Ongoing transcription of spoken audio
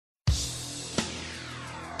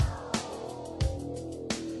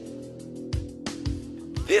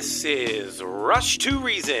This is Rush to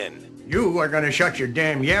Reason. You are going to shut your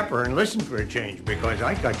damn yapper and listen for a change because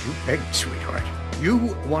I got you pegged, sweetheart. You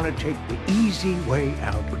want to take the easy way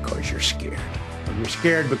out because you're scared. Well, you're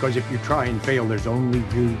scared because if you try and fail, there's only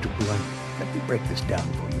you to blame. Let me break this down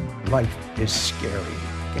for you. Life is scary.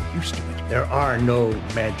 Get used to it. There are no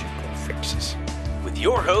magical fixes. With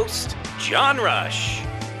your host, John Rush.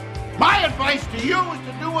 My advice to you is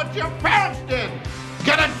to do what your parents did.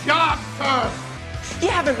 Get a job, sir. You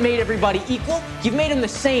haven't made everybody equal. You've made them the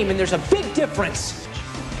same, and there's a big difference.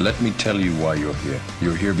 Let me tell you why you're here.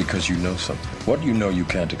 You're here because you know something. What you know you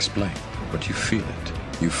can't explain, but you feel it.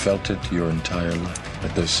 You felt it your entire life,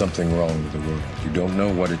 that there's something wrong with the world. You don't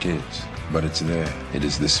know what it is, but it's there. It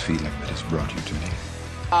is this feeling that has brought you to me.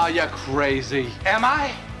 Are you crazy? Am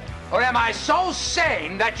I? Or am I so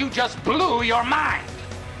sane that you just blew your mind?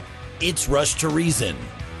 It's Rush to Reason,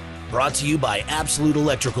 brought to you by Absolute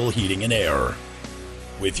Electrical Heating and Air.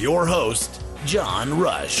 With your host, John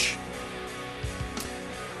Rush.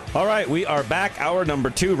 All right, we are back. Hour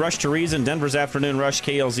number 2, Rush to Reason, Denver's Afternoon Rush,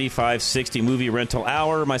 KLZ 560 Movie Rental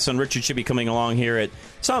Hour. My son Richard should be coming along here at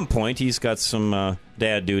some point. He's got some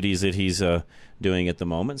dad duties that he's doing at the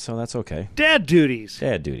moment, so that's okay. Dad duties.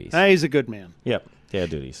 Dad duties. He's a good man. Yep,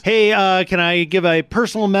 dad duties. Hey, can I give a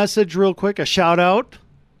personal message real quick, a shout-out?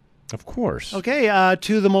 Of course. Okay,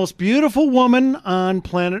 to the most beautiful woman on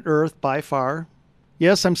planet Earth by far.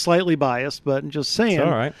 Yes, I'm slightly biased, but I'm just saying. It's all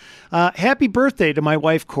right. Happy birthday to my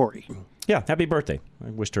wife, Corey. Yeah, happy birthday. I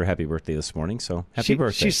wished her a happy birthday this morning, so happy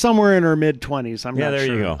birthday. She's somewhere in her mid-20s. I'm not sure. Yeah, there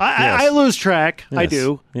you go. Yes. I lose track. Yes. I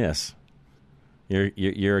do. Yes.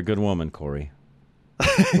 You're a good woman, Corey.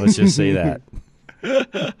 Let's just say that.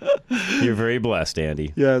 You're very blessed,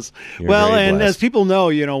 Andy. Yes. You're well, very and blessed. as people know,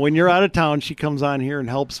 when you're out of town, she comes on here and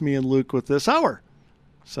helps me and Luke with this hour.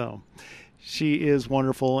 So she is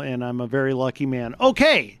wonderful, and I'm a very lucky man.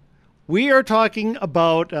 Okay. We are talking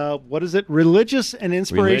about, what is it, religious and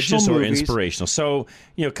inspirational religious movies. or inspirational. So,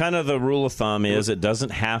 kind of the rule of thumb is it doesn't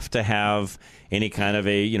have to have any kind of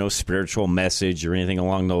a, spiritual message or anything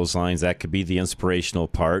along those lines. That could be the inspirational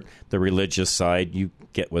part. The religious side, you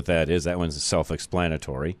get what that is. That one's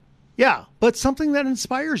self-explanatory. Yeah, but something that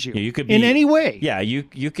inspires you, You could be, in any way. Yeah, you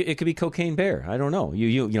could, it could be Cocaine Bear. I don't know.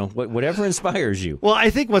 Whatever inspires you. Well, I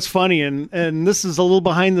think what's funny, and this is a little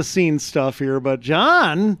behind-the-scenes stuff here, but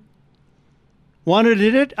John wanted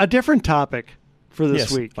it a different topic for this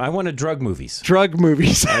week. I wanted drug movies. Drug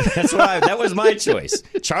movies. That was my choice.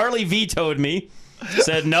 Charlie vetoed me.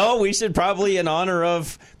 Said, no, we should probably, in honor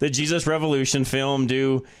of the Jesus Revolution film,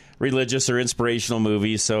 do religious or inspirational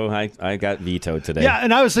movies. So I got vetoed today. Yeah,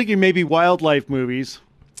 and I was thinking maybe wildlife movies,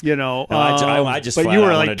 No, I just but flat you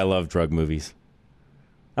were out like, wanted, I love drug movies.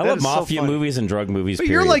 I That love is so mafia funny. movies and drug movies, but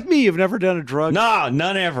period. you're like me. You've never done a drug. No,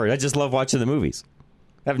 none ever. I just love watching the movies.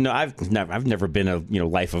 I've never been a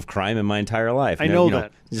life of crime in my entire life. I know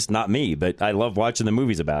that. Just not me, but I love watching the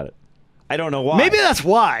movies about it. I don't know why. Maybe that's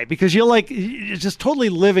why, because you're just totally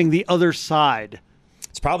living the other side.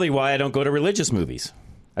 It's probably why I don't go to religious movies.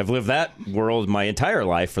 I've lived that world my entire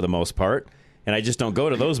life for the most part, and I just don't go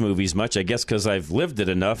to those movies much, I guess because I've lived it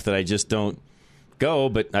enough that I just don't go,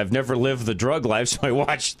 but I've never lived the drug life, so I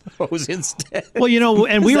watch those instead. Well,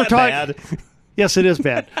 and we were talking... Bad? Yes, it is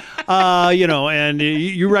bad. And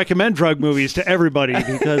you recommend drug movies to everybody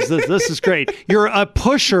because this is great. You're a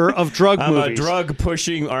pusher of drug movies.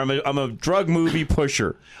 I'm a drug movie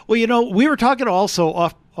pusher. Well, we were talking also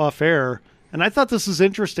off air, and I thought this was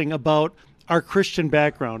interesting about our Christian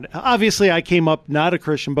background. Obviously, I came up not a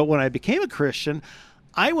Christian, but when I became a Christian,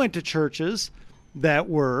 I went to churches that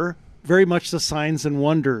were very much the signs and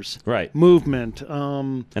wonders movement.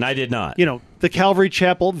 And I did not. The Calvary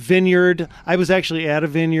Chapel, Vineyard. I was actually at a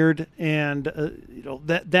Vineyard, and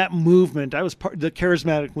that movement. I was part of the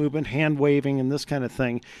charismatic movement, hand waving and this kind of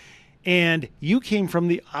thing. And you came from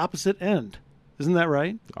the opposite end. Isn't that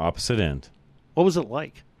right? Opposite end. What was it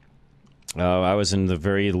like? I was in the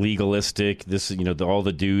very legalistic, all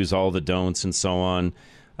the do's, all the don'ts, and so on,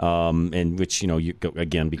 and which, you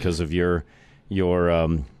again, because of your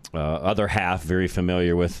other half, very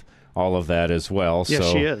familiar with all of that as well. Yes,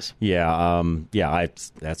 so, she is. Yeah,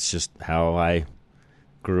 that's just how I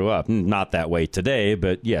grew up. Not that way today,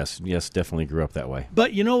 but yes, definitely grew up that way.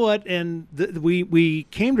 But you know what? And we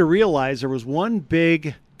came to realize there was one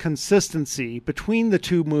big consistency between the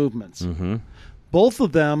two movements. Mm-hmm. Both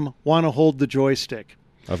of them want to hold the joystick.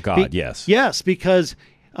 Of God, yes. Yes, because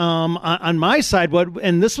on my side,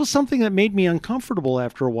 and this was something that made me uncomfortable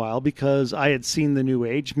after a while because I had seen the New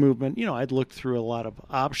Age movement. I'd looked through a lot of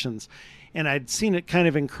options, and I'd seen it kind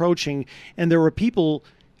of encroaching, and there were people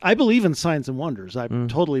I believe in signs and wonders. I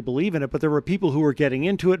totally believe in it. But there were people who were getting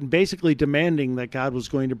into it and basically demanding that God was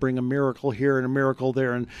going to bring a miracle here and a miracle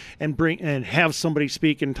there, and have somebody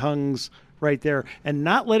speak in tongues right there, and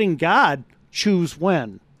not letting God choose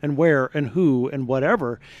when and where and who and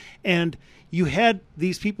whatever. And you had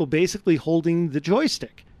these people basically holding the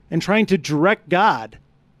joystick and trying to direct God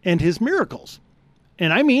and his miracles.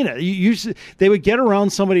 And I mean it. They would get around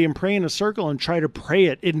somebody and pray in a circle and try to pray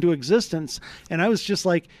it into existence. And I was just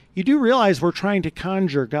like, you do realize we're trying to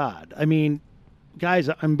conjure God. I mean, guys,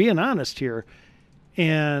 I'm being honest here.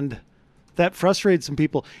 And that frustrated some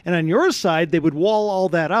people. And on your side, they would wall all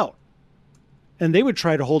that out. And they would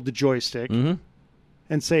try to hold the joystick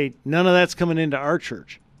and say, none of that's coming into our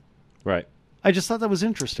church. Right. I just thought that was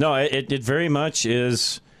interesting. No, it very much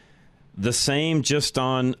is the same, just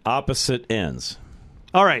on opposite ends.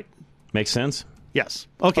 All right. Makes sense? Yes.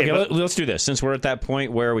 Okay, let's do this. Since we're at that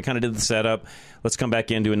point where we kind of did the setup, let's come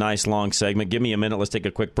back into a nice long segment. Give me a minute. Let's take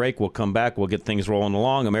a quick break. We'll come back. We'll get things rolling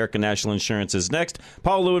along. American National Insurance is next.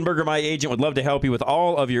 Paul Leuenberger, my agent, would love to help you with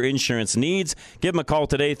all of your insurance needs. Give him a call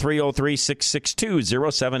today,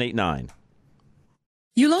 303-662-0789.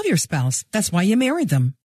 You love your spouse. That's why you married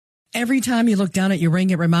them. Every time you look down at your ring,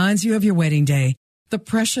 it reminds you of your wedding day, the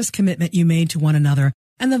precious commitment you made to one another,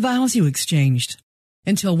 and the vows you exchanged.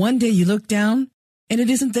 Until one day you look down and it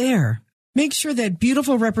isn't there. Make sure that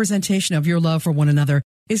beautiful representation of your love for one another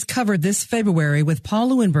is covered this February with Paul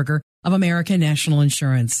Leuenberger of American National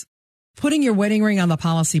Insurance. Putting your wedding ring on the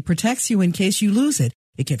policy protects you in case you lose it,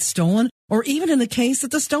 it gets stolen, or even in the case that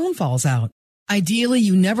the stone falls out. Ideally,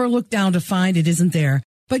 you never look down to find it isn't there,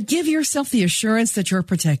 but give yourself the assurance that you're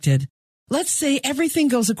protected. Let's say everything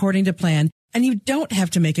goes according to plan and you don't have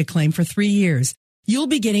to make a claim for 3 years. You'll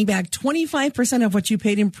be getting back 25% of what you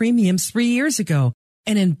paid in premiums 3 years ago.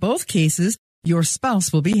 And in both cases, your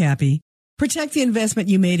spouse will be happy. Protect the investment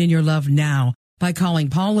you made in your love now by calling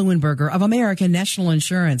Paul Leuenberger of American National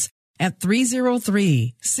Insurance at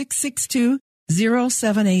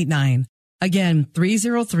 303-662-0789. Again,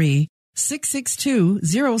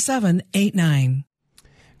 303-662-0789.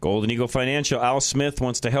 Golden Eagle Financial, Al Smith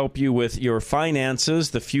wants to help you with your finances,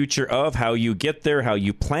 the future of how you get there, how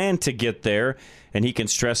you plan to get there, and he can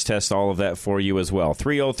stress test all of that for you as well.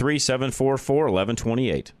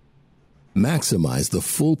 303-744-1128. Maximize the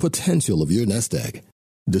full potential of your nest egg.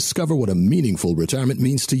 Discover what a meaningful retirement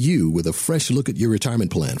means to you with a fresh look at your retirement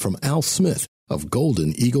plan from Al Smith of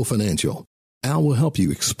Golden Eagle Financial. Al will help you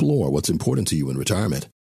explore what's important to you in retirement.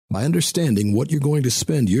 By understanding what you're going to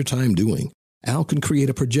spend your time doing, Al can create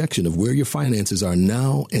a projection of where your finances are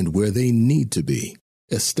now and where they need to be.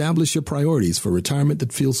 Establish your priorities for retirement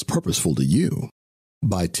that feels purposeful to you.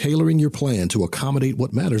 By tailoring your plan to accommodate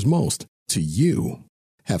what matters most to you.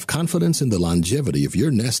 Have confidence in the longevity of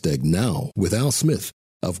your nest egg now with Al Smith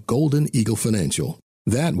of Golden Eagle Financial.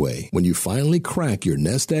 That way, when you finally crack your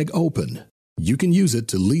nest egg open, you can use it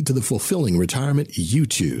to lead to the fulfilling retirement you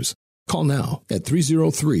choose. Call now at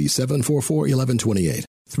 303-744-1128,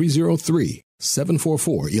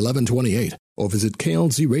 303-744-1128, or visit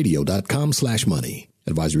klzradio.com/money.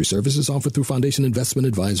 Advisory services offered through Foundation Investment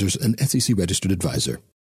Advisors, an SEC-registered advisor.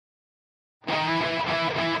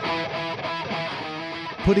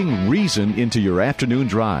 Putting reason into your afternoon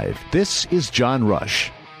drive. This is John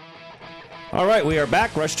Rush. All right, we are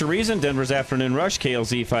back. Rush to Reason, Denver's Afternoon Rush,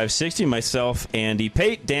 KLZ 560. Myself, Andy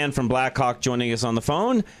Pate. Dan from Blackhawk joining us on the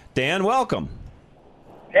phone. Dan, welcome.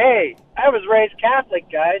 Hey, I was raised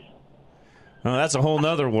Catholic, guys. Oh, that's a whole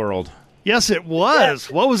nother world. Yes, it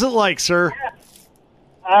was. What was it like, sir?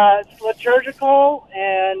 It's liturgical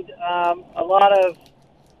and a lot of,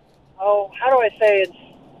 how do I say it's,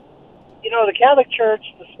 the Catholic Church,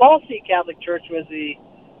 the small C Catholic Church was they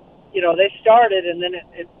started and then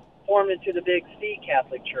it formed into the big C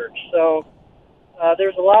Catholic Church. So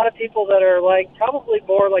there's a lot of people that are probably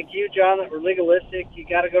more like you, John, that were legalistic. You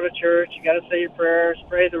got to go to church, you got to say your prayers,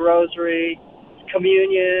 pray the rosary,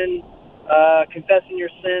 communion, confessing your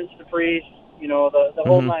sins to priest, the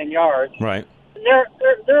whole 9 yards. Right. And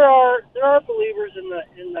there are believers in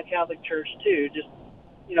the Catholic Church too. Just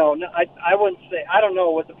I wouldn't say, I don't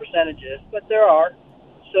know what the percentage is, but there are.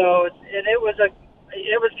 So it was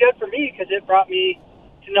good for me because it brought me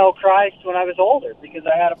to know Christ when I was older because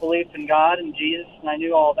I had a belief in God and Jesus and I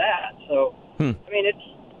knew all that. So I mean it's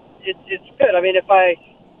good. I mean it would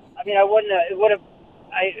have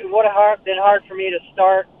been hard for me to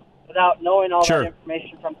start without knowing all that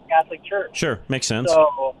information from the Catholic Church. Sure, makes sense.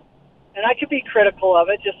 So and I could be critical of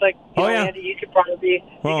it, just like you know, yeah. Andy, you could probably be.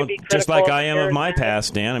 Well, you could be critical just like I am of it. my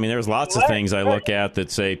past, Dan. I mean, there's lots of things I look at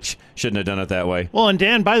that say, shouldn't have done it that way. Well, and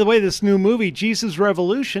Dan, by the way, this new movie, Jesus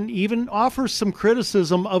Revolution, even offers some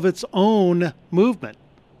criticism of its own movement.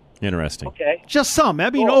 Interesting. Okay. Just some.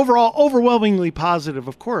 I mean, overall, overwhelmingly positive,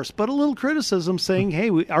 of course, but a little criticism saying,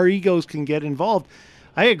 hey, our egos can get involved.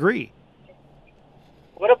 I agree.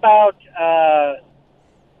 What about,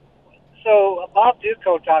 so Bob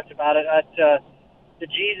Duco talked about it at the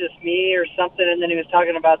Jesus Me or something, and then he was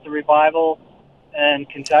talking about the revival in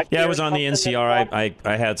Kentucky. Yeah, I was on the NCR.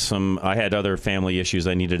 I had other family issues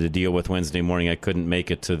I needed to deal with Wednesday morning. I couldn't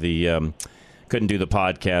make it to the couldn't do the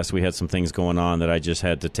podcast. We had some things going on that I just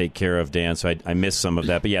had to take care of, Dan. So I missed some of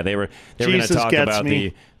that. But yeah, they were going to talk about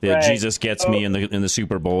the Right. Jesus Gets Me in the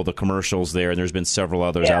Super Bowl, the commercials there, and there's been several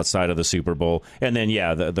others outside of the Super Bowl, and then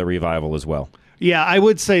the revival as well. Yeah, I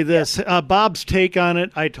would say this. Bob's take on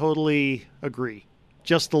it, I totally agree.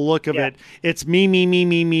 Just the look of it. It's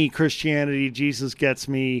me, Christianity, Jesus Gets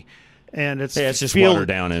Me, and it's just watered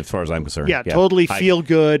down as far as I'm concerned. Yeah, totally feel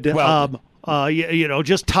good. Well,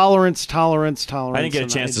 just tolerance. I didn't get a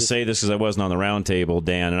chance to say this because I wasn't on the round table,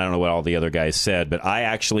 Dan, and I don't know what all the other guys said, but I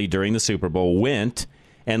actually, during the Super Bowl, went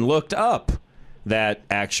and looked up that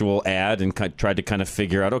actual ad and tried to kind of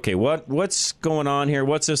figure out, okay, what's going on here?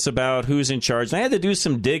 What's this about? Who's in charge? And I had to do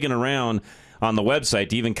some digging around on the website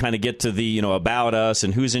to even kind of get to the, about us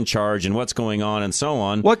and who's in charge and what's going on and so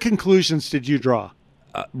on. What conclusions did you draw?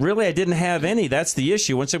 Really, I didn't have any. That's the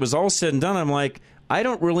issue. Once it was all said and done, I'm like, I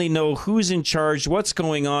don't really know who's in charge, what's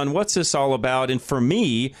going on, what's this all about. And for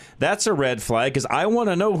me, that's a red flag because I want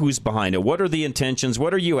to know who's behind it. What are the intentions?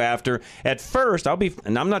 What are you after? At first,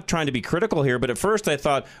 and I'm not trying to be critical here, but at first I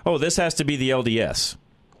thought, this has to be the LDS.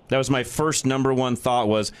 That was my first number one thought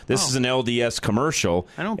was, this is an LDS commercial.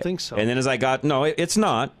 I don't think so. And then as I got, it's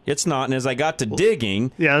not. It's not. And as I got to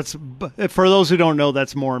digging. Yeah, for those who don't know,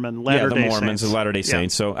 that's Mormon, Latter-day the Mormons, Saints. The Latter-day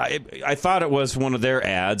Saints. So I thought it was one of their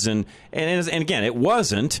ads. And again, it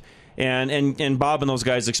wasn't. And Bob and those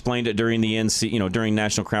guys explained it during the during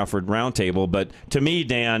National Crawford Roundtable. But to me,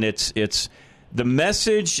 Dan, it's the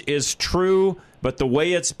message is true. But the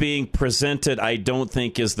way it's being presented, I don't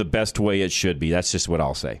think is the best way it should be. That's just what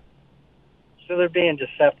I'll say. So they're being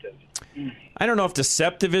deceptive. I don't know if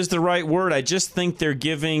deceptive is the right word. I just think they're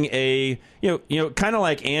giving a, kind of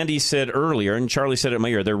like Andy said earlier, and Charlie said it in my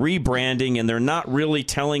ear, they're rebranding, and they're not really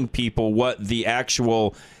telling people what the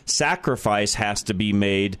actual sacrifice has to be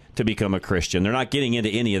made to become a Christian. They're not getting into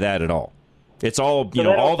any of that at all. It's all,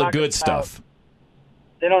 all the good stuff.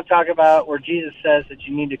 They don't talk about where Jesus says that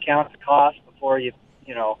you need to count the cost before you.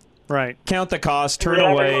 Right. Count the cost, turn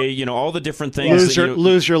away, all the different things.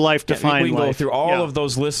 Lose your life to find life. We can go through all of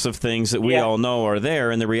those lists of things that we all know are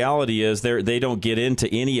there, and the reality is they don't get into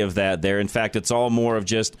any of that there. In fact, it's all more of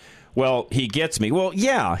just, he gets me. Well,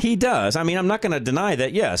 yeah, he does. I mean, I'm not going to deny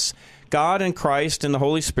that, yes. God and Christ and the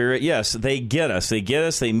Holy Spirit, yes, they get us. They get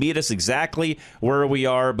us. They meet us exactly where we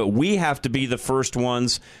are, but we have to be the first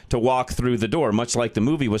ones to walk through the door, much like the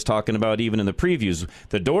movie was talking about even in the previews.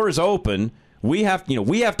 The door is open. We have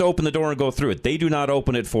to open the door and go through it. They do not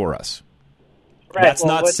open it for us. Right. That's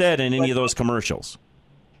not said in any of those commercials.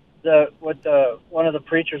 One of the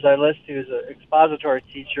preachers I listen to is an expository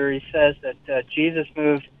teacher. He says that Jesus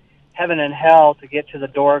moved heaven and hell to get to the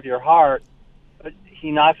door of your heart. But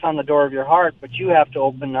he knocks on the door of your heart, but you have to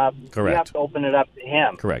open up. Correct. You have to open it up to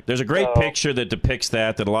him. Correct. There's a great picture that depicts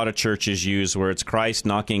that a lot of churches use, where it's Christ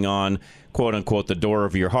knocking on, quote unquote, the door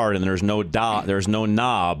of your heart, and there's no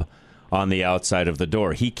knob on the outside of the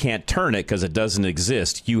door. He can't turn it because it doesn't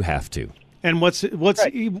exist. You have to. And what's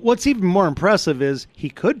even more impressive is he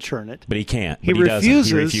could turn it, but he can't. He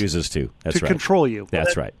refuses to. That's right. Control you.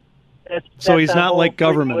 That's right. So he's not like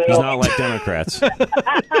government. He's not like Democrats. That's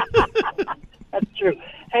true.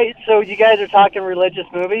 Hey, so you guys are talking religious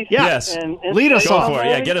movies? Yeah. Yes. And lead us off. Go for it.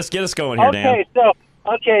 Yeah, get us going here, Dan. So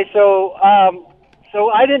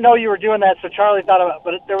I didn't know you were doing that. So Charlie thought about,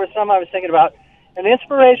 but there was some I was thinking about. An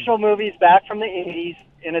inspirational movies back from the 80s,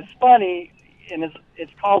 and it's funny, and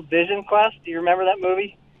it's called Vision Quest. Do you remember that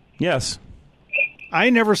movie? Yes. I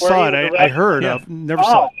never saw it. I heard of. Never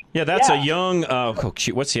saw it. Yeah, that's a young.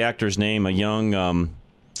 What's the actor's name? A young.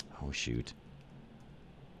 He's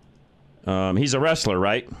a wrestler,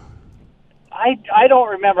 right? I don't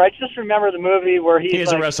remember. I just remember the movie where he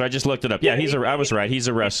is a wrestler. I just looked it up. Yeah, I was right. He's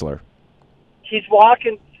a wrestler. He's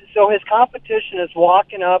walking. So his competition is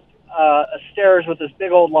walking up stairs with this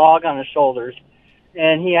big old log on his shoulders,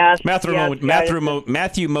 and he asked Matthew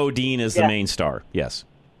Modine is the main star. Yes,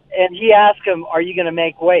 and he asked him, "Are you going to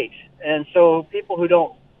make weight?" And so people who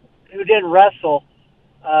didn't wrestle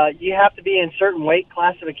you have to be in certain weight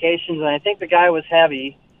classifications, and I think the guy was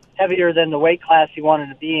heavier than the weight class he wanted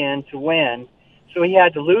to be in to win. So he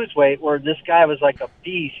had to lose weight, where this guy was like a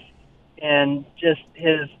beast, and just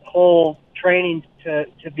his whole training to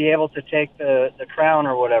be able to take the crown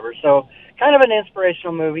or whatever. So kind of an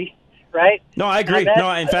inspirational movie, right? No, I agree.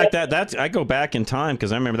 In fact, that's I go back in time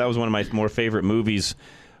because I remember that was one of my more favorite movies.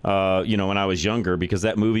 When I was younger, because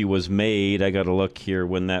that movie was made. I got to look here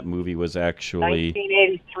when that movie was actually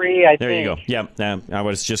 1983. I think. There you go. Yeah, I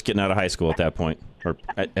was just getting out of high school at that point, or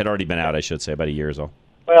it had already been out, I should say, about a year or so.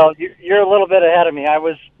 Well, you're a little bit ahead of me. I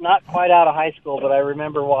was not quite out of high school, but I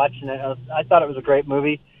remember watching it. I thought it was a great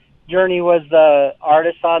movie. Journey was the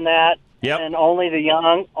artist on that. Yep. And Only the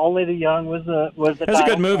Young was the. That's a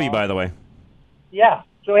good movie, by the way. Yeah.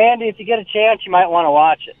 So Andy, if you get a chance, you might want to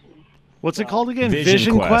watch it. What's it called again?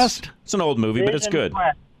 Vision Quest. It's an old movie, but it's good.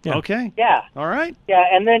 Yeah. Okay. Yeah. All right. Yeah,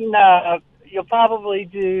 and then you'll probably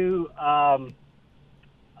do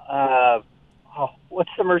what's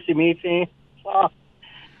the Mercy Me theme song?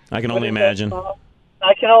 I Can Only Imagine.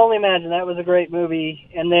 I Can Only Imagine. That was a great movie.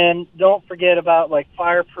 And then don't forget about like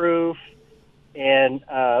Fireproof and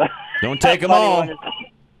don't take them all.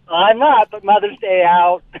 I'm not, but Mother's Day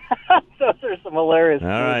Out. Those are some hilarious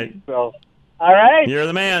movies. Right. So, all right. You're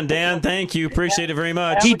the man, Dan. Thank you. Appreciate it very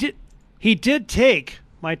much. He did take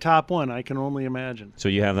my top one. I Can Only Imagine. So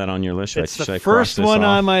you have that on your list? It's the first one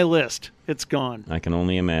on my list. It's gone. I can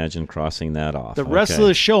only imagine crossing that off. The rest of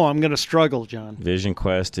the show, I'm going to struggle, John. Vision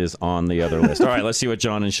Quest is on the other list. All right, let's see what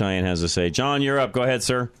John and Cheyenne has to say. John, you're up. Go ahead,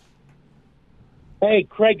 sir. Hey,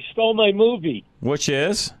 Craig stole my movie. Which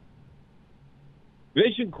is?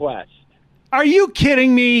 Vision Quest. Are you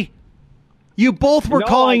kidding me? You both were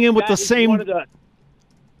calling in with the same.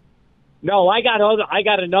 No, I got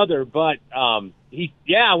another, but when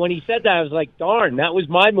he said that, I was like, darn, that was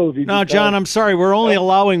my movie. No, John, I'm sorry. We're only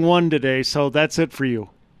allowing one today, so that's it for you.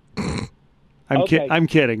 I'm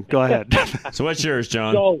kidding. Go ahead. So what's yours,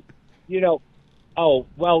 John? So, you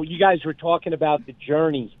guys were talking about the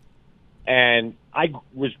journey, and I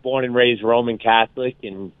was born and raised Roman Catholic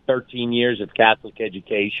and 13 years of Catholic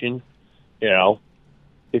education.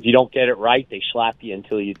 If you don't get it right, they slap you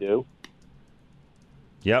until you do.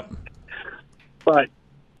 Yep. But,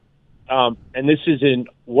 and this is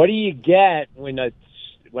what do you get when a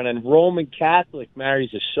Roman Catholic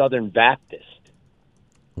marries a Southern Baptist?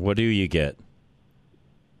 What do you get?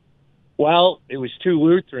 Well, it was two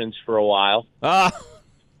Lutherans for a while. All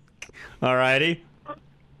righty.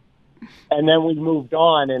 And then we moved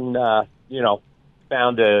on and,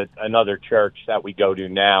 found another church that we go to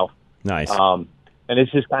now. Nice. And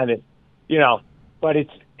it's just kind of, but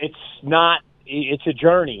it's not, it's a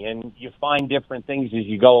journey, and you find different things as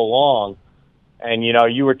you go along. And,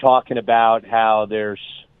 you were talking about how there's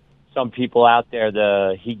some people out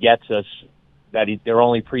there, he gets us, that they're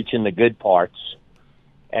only preaching the good parts.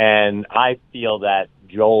 And I feel that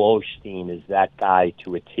Joel Osteen is that guy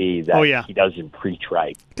to a T, that he doesn't preach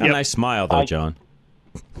right. Got a nice smile, though, John.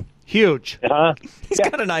 Huge. He's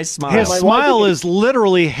got a nice smile. His smile is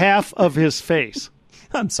literally half of his face.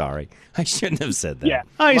 I'm sorry. I shouldn't have said that. Yeah.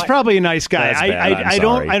 Oh, he's probably a nice guy. I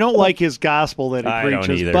don't like his gospel that he preaches,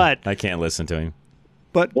 don't either. but I can't listen to him.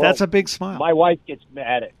 But that's a big smile. My wife gets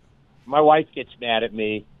mad at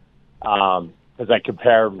me because I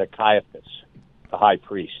compare him to Caiaphas, the high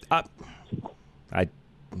priest.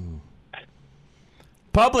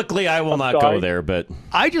 Publicly, I will not go there, but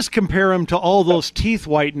I just compare him to all those teeth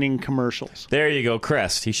whitening commercials. There you go,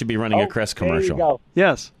 Crest. He should be running a Crest commercial. There you go.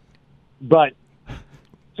 Yes, but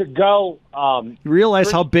to go, you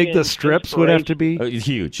realize how big the strips would have to be?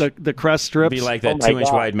 Huge. The Crest strips. It'd be like that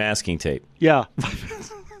 2-inch wide masking tape. Yeah.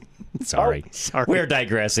 Sorry. We're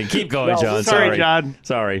digressing. Keep going, John. Sorry, John.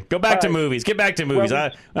 Sorry. Go back to movies. Get back to movies.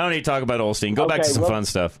 I don't need to talk about Osteen. Go back to some fun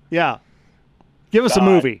stuff. Yeah. Give us a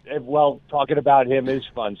movie. Well, talking about him is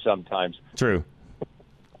fun sometimes. True.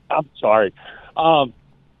 I'm sorry.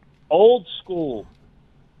 Old school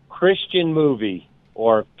Christian movie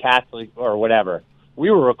or Catholic or whatever. We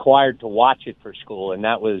were required to watch it for school, and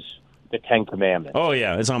that was the Ten Commandments. Oh,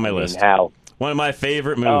 yeah. It's on my list. How? One of my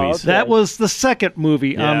favorite movies. Okay. That was the second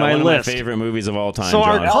movie on my list. One of my favorite movies of all time, So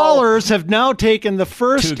John. our callers have now taken the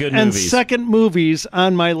first and movies. second movies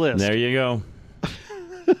on my list. There you go.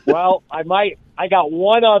 Well, I got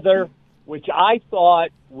one other, which I thought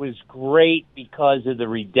was great because of the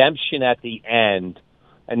redemption at the end,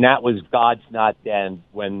 and that was God's Not Dead,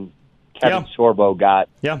 when Kevin Sorbo got...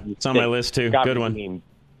 Yeah, it's on my list, too. Good one. Redeemed.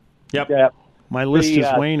 Yep. My list is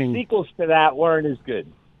waning. Sequels to that weren't as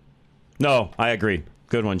good. No, I agree.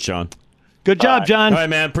 Good one, Sean. Good job, John. All right,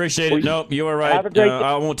 man. Appreciate it. Nope, you were right. Have a great day.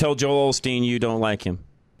 I won't tell Joel Osteen you don't like him.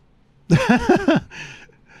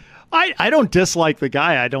 I don't dislike the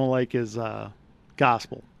guy. I don't like his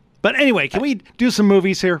gospel. But anyway, can we do some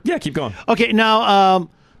movies here? Yeah, keep going. Okay, now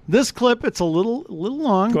this clip, it's a little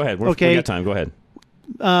long. Go ahead. We got time. Go ahead.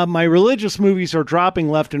 My religious movies are dropping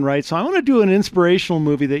left and right, so I want to do an inspirational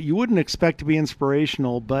movie that you wouldn't expect to be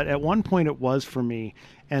inspirational, but at one point it was for me.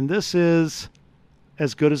 And this is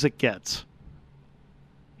As Good as It Gets.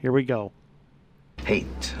 Here we go.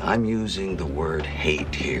 Hate. I'm using the word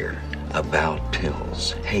hate here. About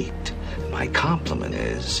pills. Hate. My compliment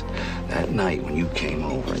is, that night when you came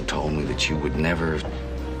over and told me that you would never...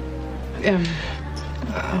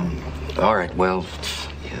 all right, well,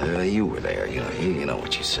 you were there. You know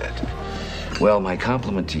what you said. Well, my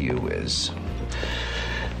compliment to you is,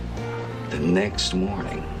 the next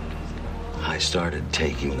morning, I started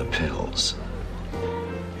taking the pills.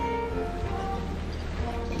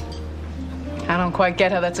 I don't quite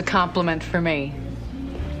get how that's a compliment for me.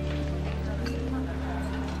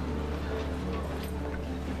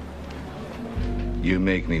 You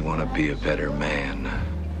make me want to be a better man.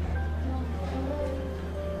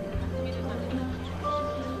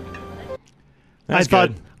 That's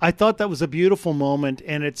I thought that was a beautiful moment,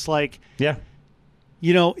 and it's like, yeah,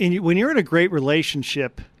 when you're in a great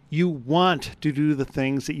relationship, you want to do the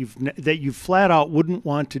things that you flat out wouldn't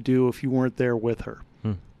want to do if you weren't there with her.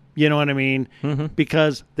 You know what I mean? Mm-hmm.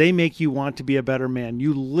 Because they make you want to be a better man.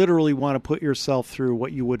 You literally want to put yourself through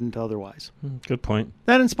what you wouldn't otherwise. Good point.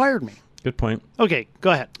 That inspired me. Good point. Okay,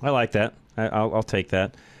 go ahead. I like that. I'll take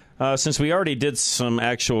that. Since we already did some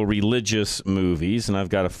actual religious movies, and I've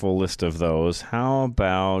got a full list of those, how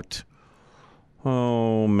about,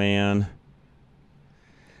 oh, man.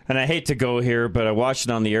 And I hate to go here, but I watched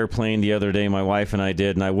it on the airplane the other day, my wife and I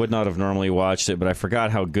did, and I would not have normally watched it, but I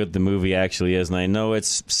forgot how good the movie actually is, and I know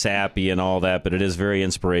it's sappy and all that, but it is very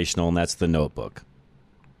inspirational, and that's The Notebook.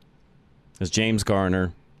 As James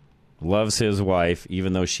Garner loves his wife,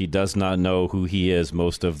 even though she does not know who he is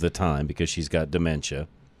most of the time because she's got dementia.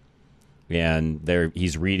 And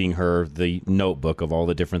he's reading her the notebook of all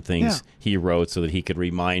the different things he wrote so that he could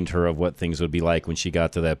remind her of what things would be like when she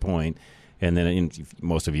got to that point. And then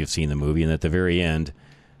most of you have seen the movie, and at the very end,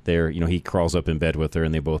 he crawls up in bed with her,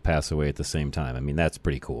 and they both pass away at the same time. I mean, that's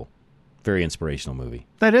pretty cool. Very inspirational movie.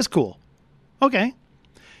 That is cool. Okay.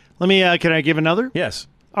 Let me, can I give another? Yes.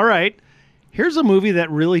 All right. Here's a movie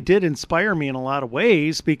that really did inspire me in a lot of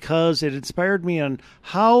ways because it inspired me on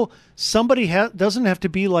how somebody doesn't have to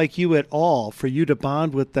be like you at all for you to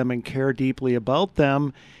bond with them and care deeply about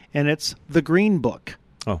them, and it's The Green Book.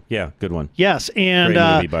 Oh, yeah, good one. Yes, and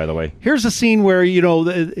great movie, by the way. Here's a scene where,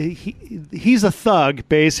 he's a thug,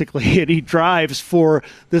 basically, and he drives for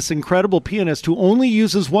this incredible pianist who only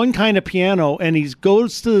uses one kind of piano, and he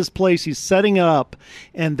goes to this place, he's setting it up,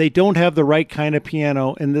 and they don't have the right kind of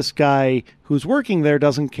piano, and this guy who's working there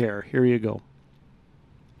doesn't care. Here you go.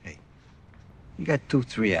 Hey, you got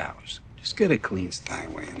 2-3 hours. Just get a clean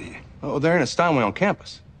Steinway in here. Oh, they're in a Steinway on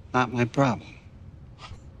campus. Not my problem.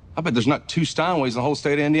 I bet there's not 2 Steinways in the whole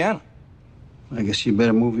state of Indiana. I guess you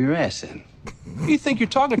better move your ass in. Who do you think you're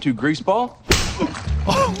talking to, greaseball?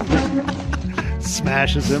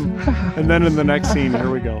 Smashes him. And then in the next scene,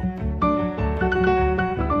 here we go.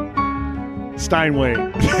 Steinway.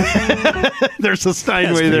 There's a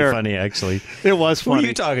Steinway That's there. Funny, actually. It was funny. Who are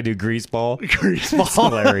you talking to, greaseball? Greaseball. It's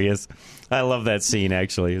hilarious. I love that scene,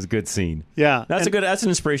 actually. It's a good scene. Yeah. That's an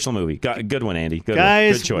inspirational movie. Good one, Andy.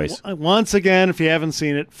 Guys, good choice. Once again, if you haven't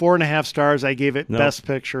seen it, 4.5 stars. I gave it Best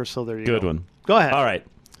Picture, so there you go. Good one. Go ahead. All right.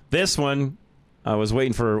 This one, I was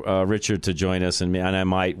waiting for Richard to join us, and I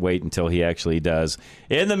might wait until he actually does.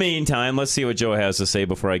 In the meantime, let's see what Joe has to say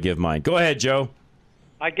before I give mine. Go ahead, Joe.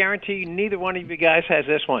 I guarantee neither one of you guys has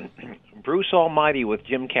this one. Bruce Almighty with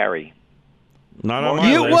Jim Carrey. Not on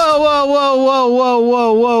my list.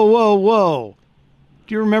 Whoa.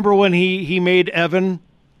 Do you remember when he made Evan?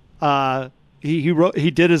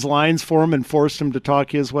 He did his lines for him and forced him to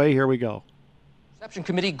talk his way. Here we go. Reception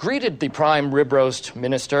committee greeted the prime rib roast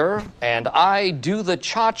minister, and I do the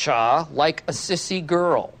cha-cha like a sissy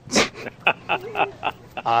girl.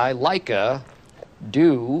 I like a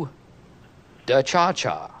do the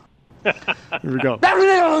cha-cha. Here we go.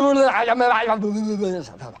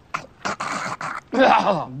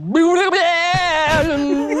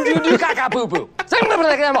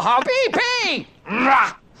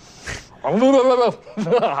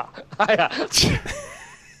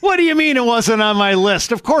 What do you mean it wasn't on my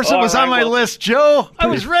list? Of course it was on my list, Joe. I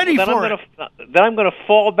was ready for it. Then I'm going to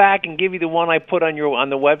fall back and give you the one I put on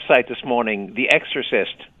the website this morning, The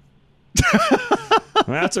Exorcist.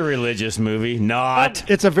 That's a religious movie. Not.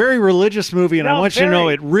 It's a very religious movie, and I want you to know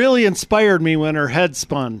it really inspired me when her head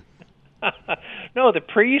spun. No, the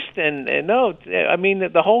priest and no, I mean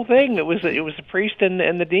the whole thing. It was the priest and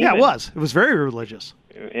the demon. Yeah, it was. It was very religious.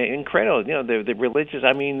 Incredible. You know, the religious.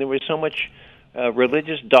 I mean, there was so much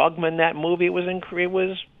religious dogma in that movie. It was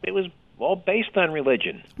all based on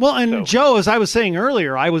religion. Well, and Joe, as I was saying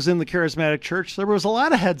earlier, I was in the charismatic church. There was a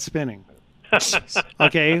lot of head spinning.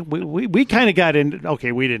 Okay, we kind of got into.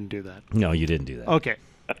 Okay, we didn't do that. No, you didn't do that. Okay.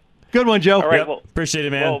 Good one, Joe. All right, yep. well, appreciate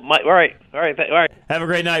it, man. Well, all right. Have a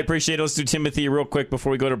great night. Appreciate it. Let's do Timothy real quick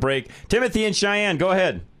before we go to break. Timothy and Cheyenne, go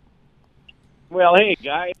ahead. Well, hey,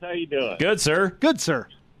 guys. How you doing? Good, sir. Good, sir.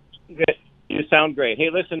 Good. You sound great.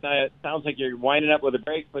 Hey, listen, it sounds like you're winding up with a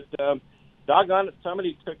break, but doggone it,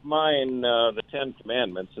 somebody took mine, the Ten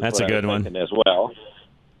Commandments. That's a good one. As well.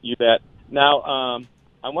 You bet. Now,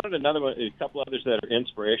 I wanted a couple others that are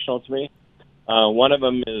inspirational to me. One of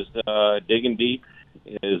them is Digging Deep,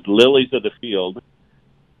 is Lilies of the Field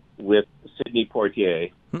with Sidney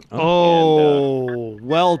Poitier. Oh,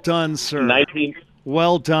 well done, sir.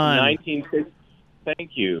 Well done.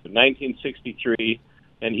 Thank you. 1963,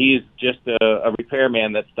 and he's just a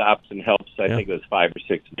repairman that stops and helps. I think it was 5 or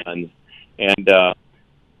 6 nuns, and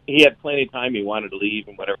he had plenty of time. He wanted to leave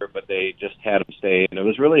and whatever, but they just had him stay, and it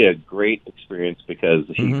was really a great experience because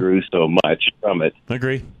he grew so much from it.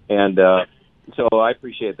 Agree. And so I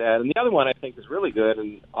appreciate that. And the other one I think is really good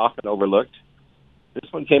and often overlooked. This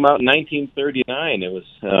one came out in 1939. It was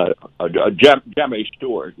Jimmy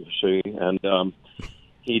Stewart, you see, and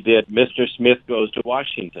he did Mr. Smith Goes to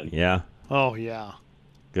Washington. Yeah. Oh, yeah.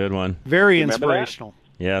 Good one. Very inspirational.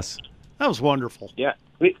 That? Yes. That was wonderful. Yeah.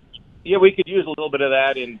 We could use a little bit of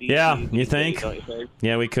that in DC. Yeah, you think? Don't you think?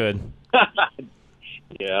 Yeah, we could.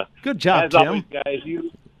 Yeah. Good job, As Tim. Always, guys,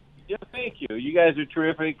 thank you. You guys are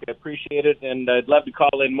terrific. I appreciate it, and I'd love to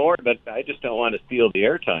call in more, but I just don't want to steal the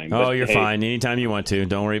airtime. Oh, but, you're hey, fine. Anytime you want to.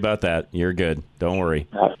 Don't worry about that. You're good. Don't worry.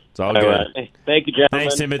 It's all good. Right. Thank you, gentlemen.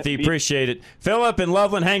 Thanks, Timothy. Appreciate it. Philip and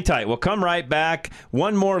Loveland, hang tight. We'll come right back.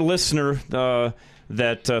 One more listener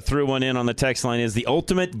that threw one in on the text line is The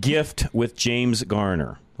Ultimate Gift with James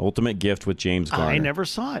Garner. Ultimate Gift with James Garner. I never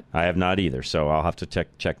saw it. I have not either, so I'll have to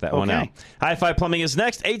check that one out. High Five Plumbing is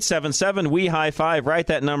next. 877-WE-HIGH-FIVE. Write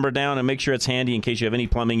that number down and make sure it's handy in case you have any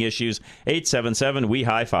plumbing issues.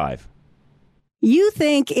 877-WE-HIGH-FIVE. You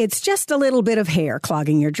think it's just a little bit of hair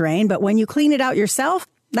clogging your drain, but when you clean it out yourself,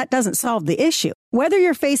 that doesn't solve the issue. Whether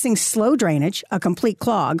you're facing slow drainage, a complete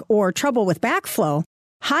clog, or trouble with backflow,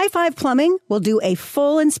 High Five Plumbing will do a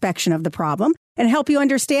full inspection of the problem and help you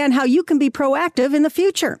understand how you can be proactive in the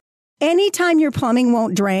future. Anytime your plumbing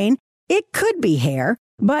won't drain, it could be hair,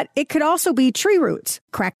 but it could also be tree roots,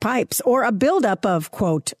 cracked pipes, or a buildup of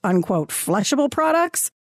quote, unquote, flushable products.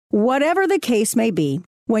 Whatever the case may be,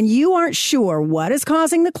 when you aren't sure what is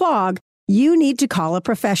causing the clog, you need to call a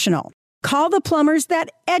professional. Call the plumbers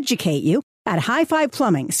that educate you at High Five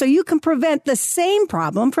Plumbing so you can prevent the same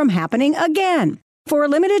problem from happening again. For a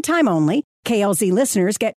limited time only, KLZ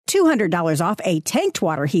listeners get $200 off a tanked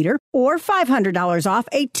water heater or $500 off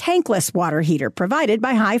a tankless water heater provided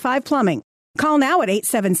by High Five Plumbing. Call now at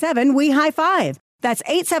 877-WE-HIGH-FIVE. That's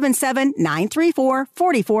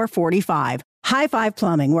 877-934-4445. High Five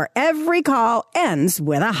Plumbing, where every call ends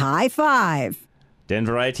with a high five.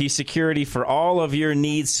 Denver IT Security for all of your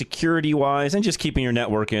needs security-wise and just keeping your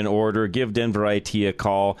network in order. Give Denver IT a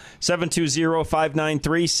call,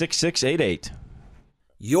 720-593-6688.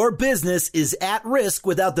 Your business is at risk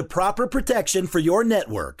without the proper protection for your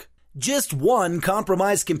network. Just one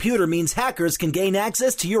compromised computer means hackers can gain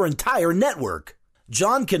access to your entire network.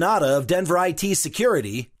 John Kanata of Denver IT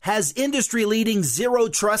Security has industry-leading Zero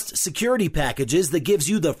Trust security packages that gives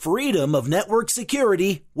you the freedom of network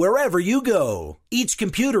security wherever you go. Each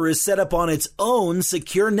computer is set up on its own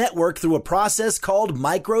secure network through a process called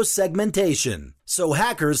microsegmentation, so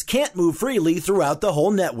hackers can't move freely throughout the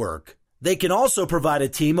whole network. They can also provide a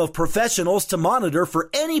team of professionals to monitor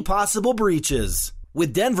for any possible breaches.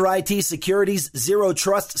 With Denver IT Security's Zero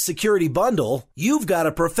Trust Security Bundle, you've got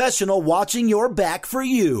a professional watching your back for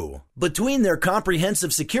you. Between their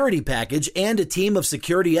comprehensive security package and a team of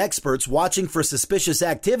security experts watching for suspicious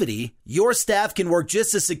activity, your staff can work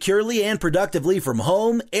just as securely and productively from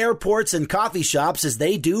home, airports, and coffee shops as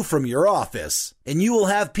they do from your office. And you will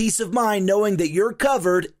have peace of mind knowing that you're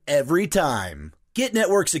covered every time. Get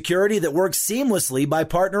network security that works seamlessly by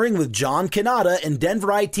partnering with John Kanata and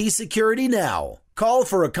Denver IT Security now. Call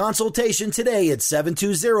for a consultation today at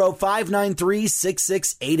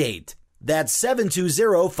 720-593-6688. That's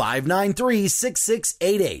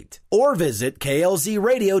 720-593-6688. Or visit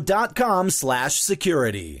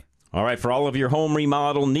klzradio.com/security. All right, for all of your home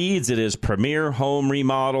remodel needs, it is Premier Home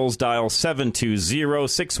Remodels. Dial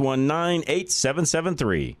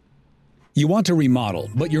 720-619-8773. You want to remodel,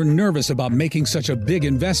 but you're nervous about making such a big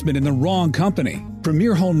investment in the wrong company.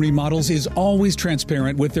 Premier Home Remodels is always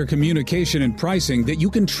transparent with their communication and pricing that you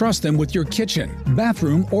can trust them with your kitchen,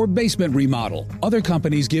 bathroom, or basement remodel. Other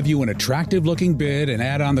companies give you an attractive-looking bid and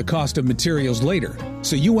add on the cost of materials later,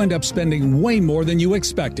 so you end up spending way more than you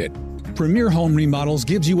expected. Premier Home Remodels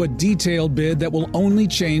gives you a detailed bid that will only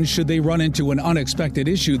change should they run into an unexpected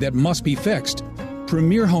issue that must be fixed.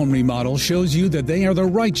 Premier Home Remodel shows you that they are the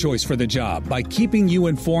right choice for the job by keeping you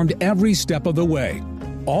informed every step of the way.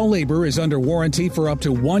 All labor is under warranty for up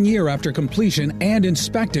to 1 year after completion and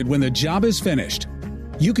inspected when the job is finished.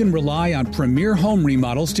 You can rely on Premier Home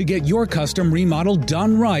Remodels to get your custom remodel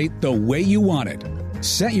done right the way you want it.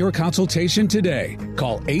 Set your consultation today.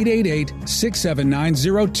 Call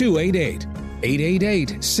 888-679-0288,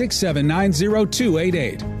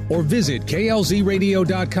 888-679-0288, or visit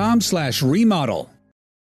klzradio.com/remodel.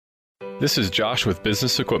 This is Josh with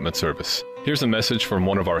Business Equipment Service. Here's a message from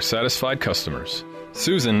one of our satisfied customers.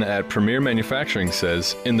 Susan at Premier Manufacturing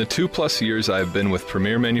says, in the 2+ years I have been with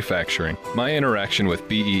Premier Manufacturing, my interaction with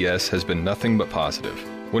BES has been nothing but positive.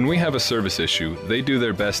 When we have a service issue, they do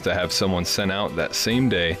their best to have someone sent out that same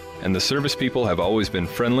day, and the service people have always been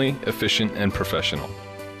friendly, efficient, and professional.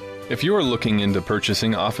 If you are looking into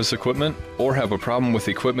purchasing office equipment or have a problem with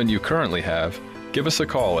equipment you currently have, give us a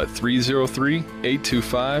call at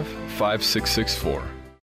 303-825-5664.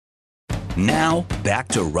 Now, back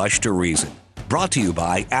to Rush to Reason. Brought to you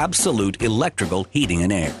by Absolute Electrical Heating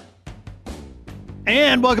and Air.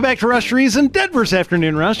 And welcome back to Rush to Reason, Denver's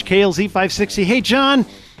Afternoon Rush, KLZ 560. Hey, John,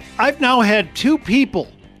 I've now had two people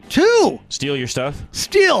steal your stuff?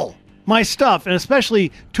 Steal my stuff, and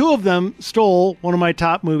especially two of them stole one of my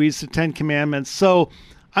top movies, The Ten Commandments. So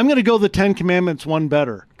I'm going to go the Ten Commandments one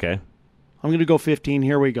better. Okay. I'm going to go 15.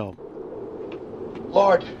 Here we go.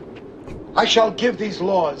 Lord, I shall give these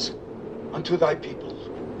laws unto thy people.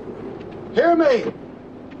 Hear me.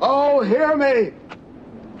 Oh, hear me.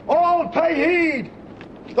 All pay heed.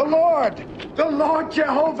 The Lord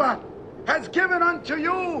Jehovah has given unto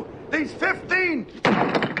you these 15.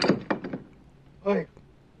 Wait.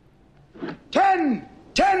 10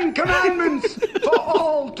 commandments for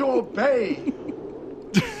all to obey.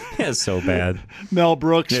 It's so bad. Mel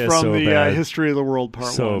Brooks Yeah, from so the bad. History of the World Part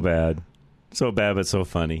 1. So bad. So bad, but so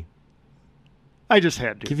funny. I just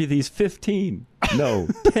had to. Give you these 15. No,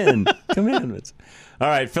 10 commandments. All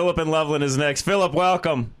right, Philip in Loveland is next. Philip,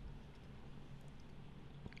 welcome.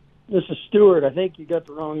 This is Stuart. I think you got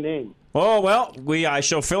the wrong name. Oh, well, I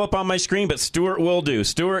show Philip on my screen, but Stuart will do.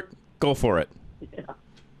 Stuart, go for it. Yeah.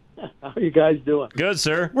 How are you guys doing? Good,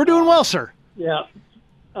 sir. We're doing well, sir. Yeah.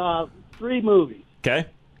 3 movies. Okay.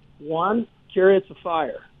 1, Chariots of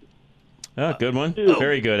Fire. Oh, good one. 2,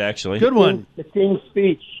 Very good, actually. Good one. The King's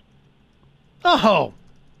Speech. Oh,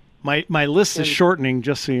 my list is shortening,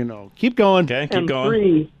 just so you know. Keep going. Okay, keep and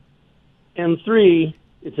going. 3,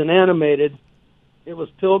 it's an animated. It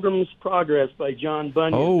was Pilgrim's Progress by John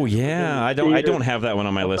Bunyan. Oh, yeah. I don't have that one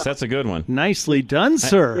on my list. That's a good one. Nicely done,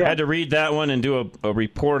 sir. I had to read that one and do a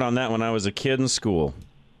report on that when I was a kid in school.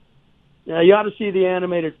 Yeah, you ought to see the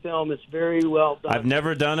animated film. It's very well done. I've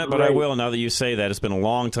never done it, but I will now that you say that. It's been a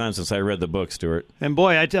long time since I read the book, Stuart. And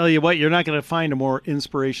boy, I tell you what, you're not going to find a more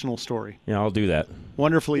inspirational story. Yeah, I'll do that.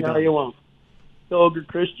 Wonderfully done. No, you won't. Soldier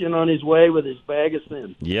Christian on his way with his bag of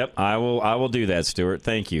sin. Yep, I will do that, Stuart.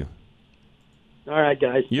 Thank you. All right,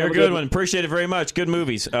 guys. You're a good one. Appreciate it very much. Good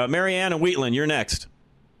movies. Mary Ann and Wheatland, you're next.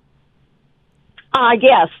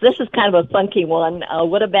 Yes, this is kind of a funky one.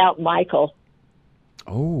 What about Michael?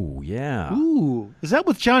 Oh, yeah. Ooh, is that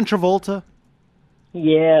with John Travolta?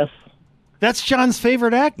 Yes. That's John's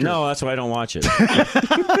favorite actor. No, that's why I don't watch it.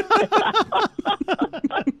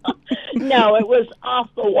 No, it was off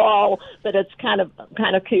the wall, but it's kind of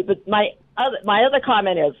cute. But my other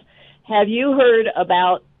comment is, have you heard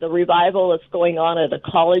about the revival that's going on at a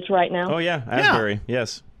college right now? Oh, yeah, Asbury,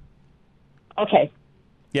 yes. Okay.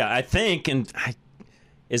 Yeah, I think,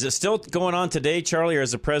 is it still going on today, Charlie, or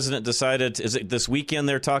has the president decided, is it this weekend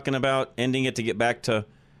they're talking about ending it to get back to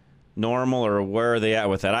normal, or where are they at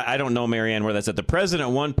with that? I don't know, Marianne, where that's at. The president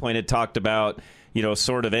at one point had talked about,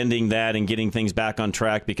 sort of ending that and getting things back on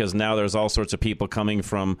track, because now there's all sorts of people coming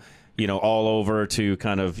from, all over to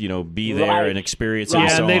kind of, be there and experience it. Yeah,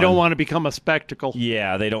 and so and they on. don't want to become a spectacle.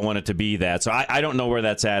 Yeah, they don't want it to be that. So I don't know where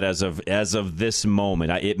that's at as of this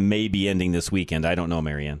moment. It may be ending this weekend. I don't know,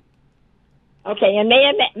 Marianne. Okay, and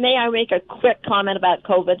may I make a quick comment about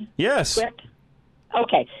COVID? Yes. Quick?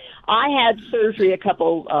 Okay. I had surgery a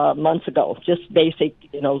couple months ago, just basic,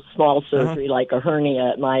 small surgery like a hernia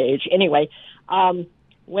at my age. Anyway,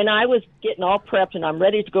 when I was getting all prepped and I'm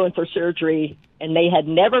ready to go in for surgery, and they had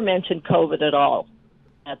never mentioned COVID at all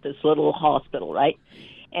at this little hospital, right?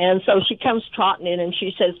 And so she comes trotting in, and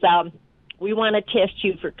she says, we want to test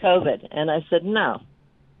you for COVID. And I said, no,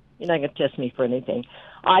 you're not going to test me for anything.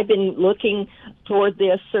 I've been looking toward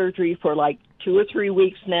this surgery for like 2 or 3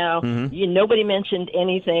 weeks now. Nobody mentioned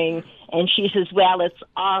anything. And she says, well, it's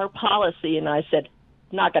our policy. And I said,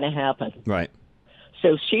 not going to happen. Right.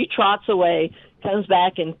 So she trots away, comes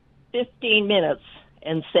back in 15 minutes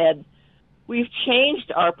and said, we've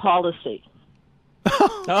changed our policy.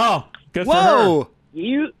 Oh, good for Whoa. her.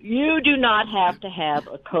 You do not have to have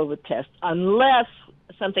a COVID test unless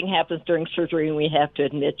something happens during surgery and we have to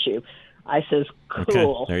admit you. I says,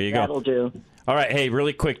 cool. Okay, there you go. That'll do. All right, hey,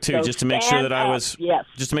 really quick too, So just to make sure that I was yes.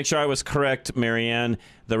 just to make sure I was correct, Marianne.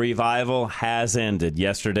 The revival has ended.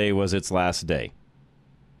 Yesterday was its last day.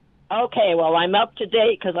 Okay, well, I'm up to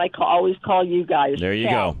date because I always call you guys. There you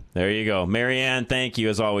Ciao. go. There you go. Marianne, thank you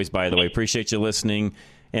as always, by the way. Appreciate you listening.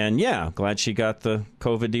 And yeah, glad she got the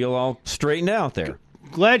COVID deal all straightened out there.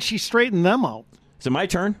 Glad she straightened them out. Is it my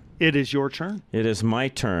turn? It is your turn. It is my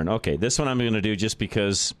turn. Okay, this one I'm going to do just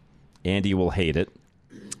because Andy will hate it.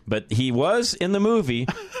 But he was in the movie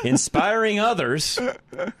inspiring others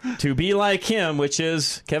to be like him, which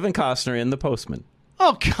is Kevin Costner in The Postman.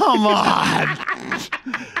 Oh, come on.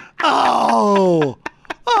 Oh.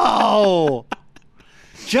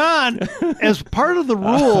 John, as part of the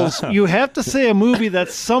rules, you have to say a movie that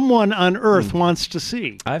someone on Earth wants to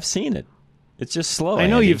see. I've seen it. It's just slow. I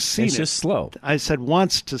know Andy. you've seen it's it. It's just slow. I said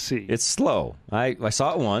wants to see. It's slow. I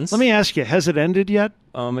saw it once. Let me ask you, has it ended yet?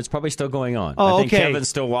 It's probably still going on. Oh, I think okay. Kevin's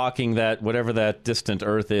still walking that, whatever that distant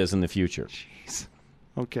Earth is in the future. Jeez.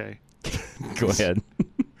 Okay. Go ahead.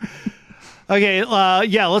 Okay,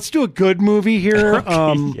 let's do a good movie here.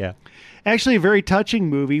 Okay, yeah. Actually, a very touching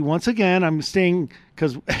movie. Once again, I'm staying,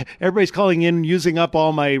 because everybody's calling in using up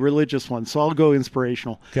all my religious ones, so I'll go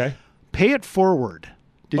inspirational. Okay. Pay It Forward.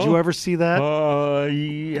 Did you ever see that?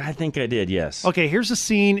 I think I did, yes. Okay, here's a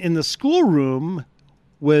scene in the schoolroom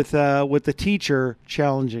with the teacher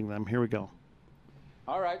challenging them. Here we go.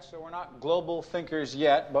 All right, so we're not global thinkers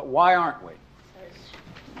yet, but why aren't we?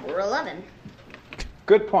 We're 11.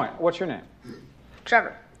 Good point. What's your name?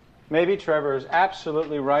 Trevor. Maybe Trevor is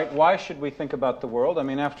absolutely right. Why should we think about the world? I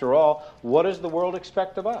mean, after all, what does the world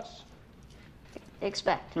expect of us?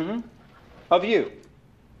 Expect. Mm-hmm. Of you.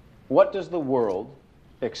 What does the world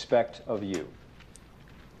expect of you?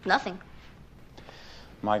 Nothing.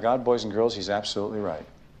 My God, boys and girls, he's absolutely right.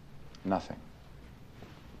 Nothing.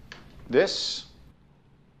 This.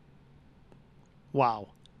 Wow.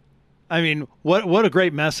 I mean, what a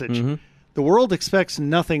great message. Mm-hmm. The world expects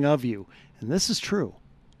nothing of you, and this is true.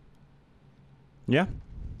 Yeah.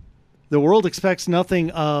 The world expects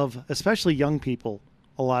nothing of, especially young people,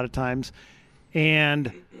 a lot of times,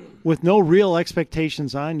 and with no real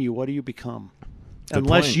expectations on you, what do you become? Good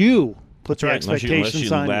unless point. you put That's the right.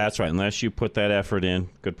 expectations on you. That's right. Unless you put that effort in.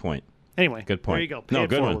 Good point. Anyway, good point. there you go. Pay it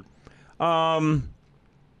good forward. one.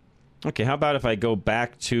 Okay, how about if I go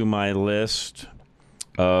back to my list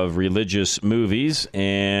of religious movies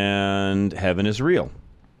and Heaven is Real.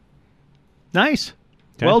 Nice.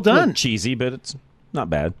 Okay. Well A little done. cheesy, but it's not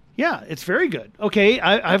bad. Yeah, it's very good. Okay,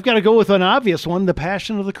 I've got to go with an obvious one, The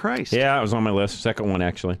Passion of the Christ. Yeah, it was on my list. Second one,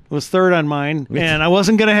 actually. It was third on mine, and I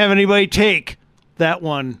wasn't going to have anybody take that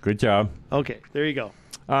one. Good job. Okay, there you go.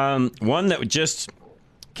 One that just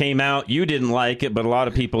came out. You didn't like it, but a lot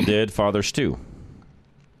of people did. Father Stu.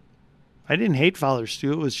 I didn't hate Father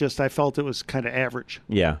Stu. It was just I felt it was kind of average.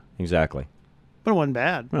 Yeah, exactly. But it wasn't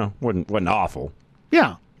bad. Well, wasn't awful.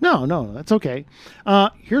 Yeah. No, that's okay.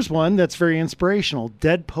 Here's one that's very inspirational.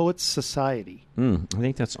 Dead Poets Society. I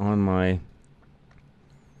think that's on my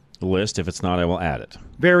list. If it's not, I will add it.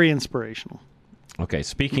 Very inspirational. Okay,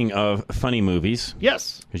 speaking of funny movies.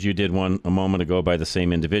 Yes. Because you did one a moment ago by the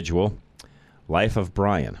same individual. Life of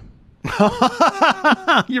Brian.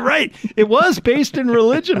 You're right. It was based in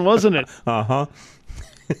religion, wasn't it? Uh-huh.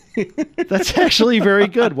 That's actually very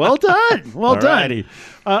good. Well done. Well Alrighty.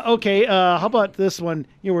 done. Okay, how about this one?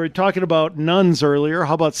 You were talking about nuns earlier.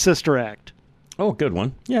 How about Sister Act? Oh, good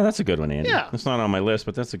one. Yeah, that's a good one, Andy. Yeah. It's not on my list,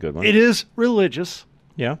 but that's a good one. It is religious.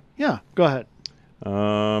 Yeah? Yeah, go ahead.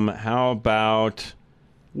 How about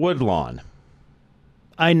Woodlawn?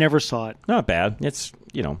 I never saw it. Not bad. It's,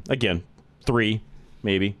 again, 3,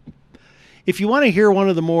 maybe. If you want to hear one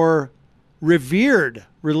of the more revered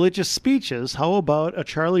religious speeches, how about A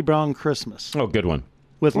Charlie Brown Christmas? Oh, good one.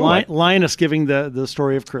 With Linus giving the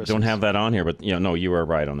story of Christmas. Don't have that on here, but no, you were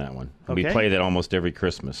right on that one. Okay. We play that almost every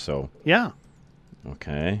Christmas, so. Yeah.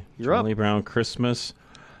 Okay. You're Charlie up. Brown Christmas.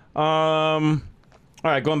 All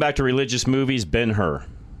right, going back to religious movies, Ben-Hur.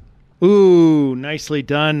 Ooh, nicely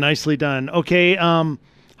done, nicely done. Okay, how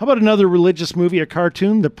about another religious movie, a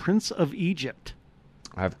cartoon, The Prince of Egypt?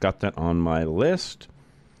 I've got that on my list.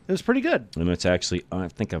 It was pretty good. And it's actually, I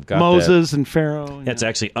think I've got Moses that. and Pharaoh. Yeah. It's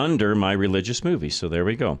actually under my religious movie, so there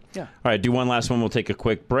we go. Yeah. All right, do one last one. We'll take a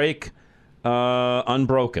quick break.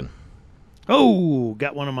 Unbroken. Oh,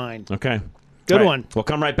 got one of mine. Okay. Good one. We'll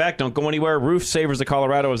come right back. Don't go anywhere. Roof Savers of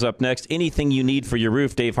Colorado is up next. Anything you need for your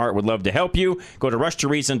roof, Dave Hart would love to help you. Go to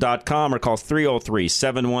rushtoreason.com or call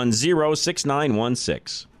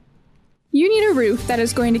 303-710-6916. You need a roof that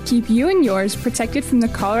is going to keep you and yours protected from the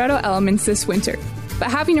Colorado elements this winter. But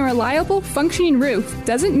having a reliable, functioning roof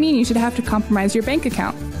doesn't mean you should have to compromise your bank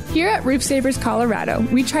account. Here at Roof Savers Colorado,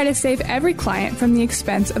 we try to save every client from the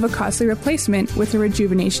expense of a costly replacement with a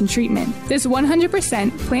rejuvenation treatment. This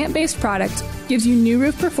 100% plant-based product gives you new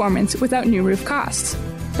roof performance without new roof costs.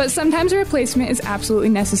 But sometimes a replacement is absolutely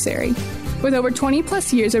necessary. With over 20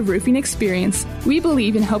 plus years of roofing experience, we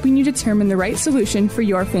believe in helping you determine the right solution for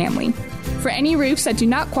your family. For any roofs that do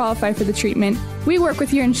not qualify for the treatment, we work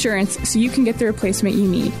with your insurance so you can get the replacement you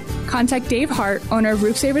need. Contact Dave Hart, owner of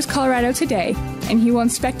Roof Savers Colorado today, and he will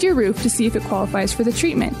inspect your roof to see if it qualifies for the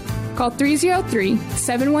treatment. Call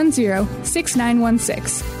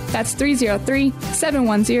 303-710-6916. That's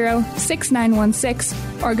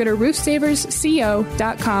 303-710-6916, or go to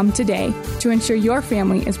roofsaversco.com today to ensure your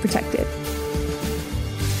family is protected.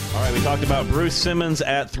 All right, we talked about Bruce Simmons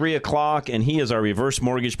at 3 o'clock, and he is our reverse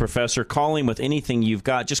mortgage professor. Call him with anything you've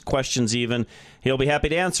got, just questions even. He'll be happy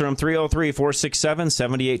to answer them.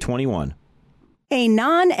 303-467-7821. A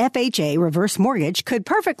non-FHA reverse mortgage could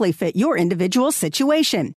perfectly fit your individual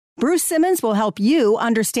situation. Bruce Simmons will help you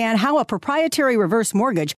understand how a proprietary reverse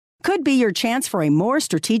mortgage could be your chance for a more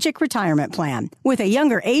strategic retirement plan. With a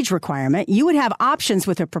younger age requirement, you would have options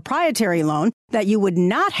with a proprietary loan that you would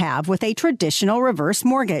not have with a traditional reverse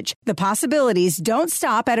mortgage. The possibilities don't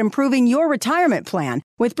stop at improving your retirement plan.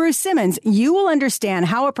 With Bruce Simmons, you will understand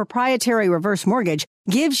how a proprietary reverse mortgage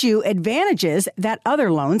gives you advantages that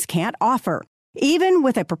other loans can't offer. Even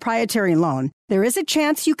with a proprietary loan, there is a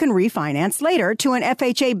chance you can refinance later to an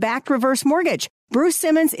FHA-backed reverse mortgage. Bruce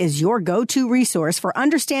Simmons is your go-to resource for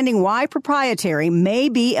understanding why proprietary may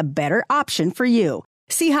be a better option for you.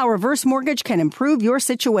 See how reverse mortgage can improve your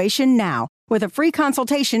situation now with a free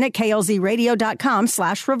consultation at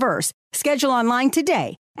klzradio.com/reverse. Schedule online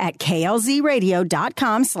today at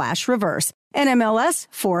klzradio.com/reverse. NMLS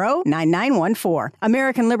 409914.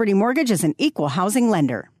 American Liberty Mortgage is an equal housing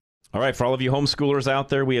lender. All right, for all of you homeschoolers out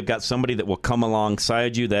there, we have got somebody that will come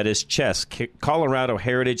alongside you. That is CHESS, Colorado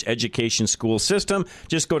Heritage Education School System.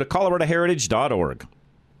 Just go to coloradoheritage.org.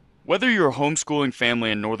 Whether you're a homeschooling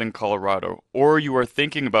family in northern Colorado or you are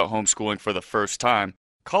thinking about homeschooling for the first time,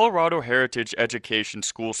 Colorado Heritage Education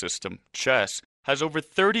School System, CHESS, has over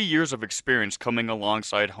 30 years of experience coming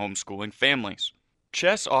alongside homeschooling families.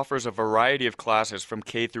 CHESS offers a variety of classes from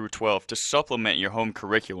K through 12 to supplement your home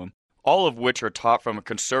curriculum, all of which are taught from a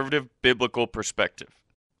conservative biblical perspective.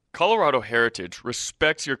 Colorado Heritage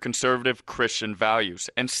respects your conservative Christian values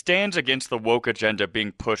and stands against the woke agenda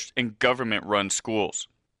being pushed in government-run schools.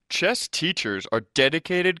 CHESS teachers are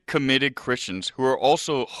dedicated, committed Christians who are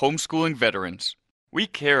also homeschooling veterans. We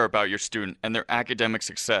care about your student and their academic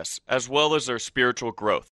success, as well as their spiritual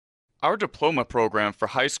growth. Our diploma program for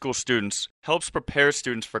high school students helps prepare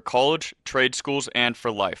students for college, trade schools, and for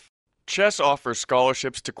life. CHESS offers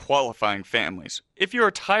scholarships to qualifying families. If you are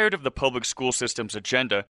tired of the public school system's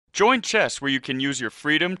agenda, join CHESS where you can use your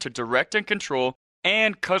freedom to direct and control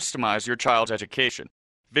and customize your child's education.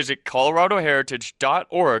 Visit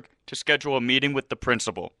coloradoheritage.org to schedule a meeting with the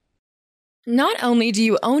principal. Not only do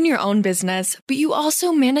you own your own business, but you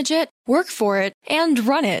also manage it, work for it, and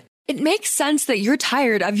run it. It makes sense that you're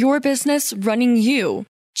tired of your business running you.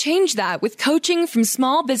 Change that with coaching from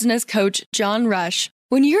small business coach John Rush.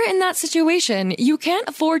 When you're in that situation, you can't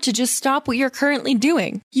afford to just stop what you're currently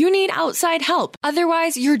doing. You need outside help.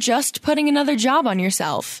 Otherwise, you're just putting another job on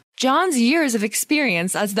yourself. John's years of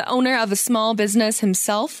experience as the owner of a small business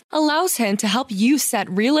himself allows him to help you set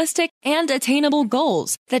realistic and attainable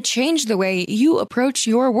goals that change the way you approach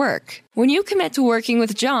your work. When you commit to working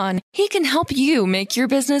with John, he can help you make your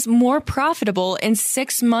business more profitable in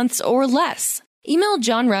 6 months or less. Email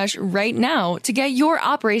John Rush right now to get your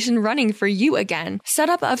operation running for you again. Set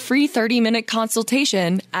up a free 30-minute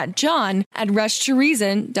consultation at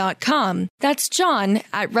john@rushtoreason.com. That's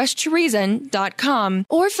john@rushtoreason.com.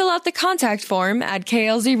 Or fill out the contact form at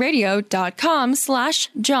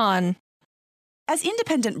klzradio.com/John. As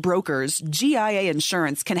independent brokers, GIA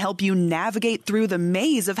Insurance can help you navigate through the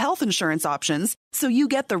maze of health insurance options so you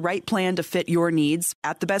get the right plan to fit your needs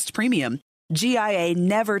at the best premium. GIA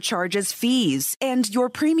never charges fees, and your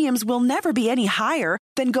premiums will never be any higher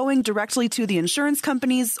than going directly to the insurance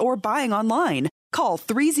companies or buying online. Call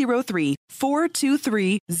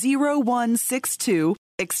 303-423-0162,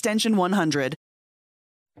 extension 100.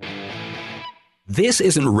 This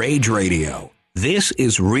isn't rage radio. This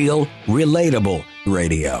is real, relatable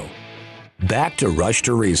radio. Back to Rush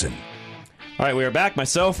to Reason. All right, we are back.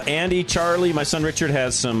 Myself, Andy, Charlie. My son Richard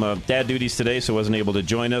has some dad duties today, so wasn't able to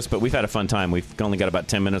join us. But we've had a fun time. We've only got about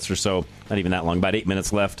 10 minutes or so. Not even that long. About 8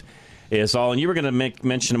 minutes left is all. And you were going to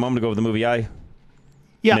mention a moment ago the movie I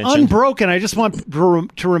mentioned. Unbroken. I just want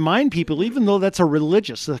to remind people, even though that's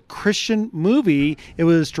a Christian movie, it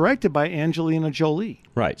was directed by Angelina Jolie.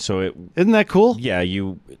 Right. So isn't that cool? Yeah,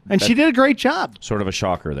 and she did a great job. Sort of a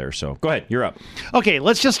shocker there. So go ahead. You're up. Okay,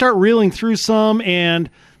 let's just start reeling through some, and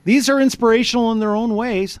these are inspirational in their own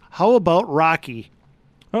ways. How about Rocky?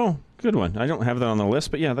 Oh, good one. I don't have that on the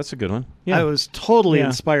list, but yeah, that's a good one. Yeah. I was totally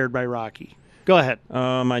inspired by Rocky. Go ahead.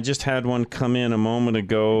 I just had one come in a moment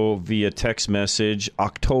ago via text message,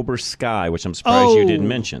 October Sky, which I'm surprised you didn't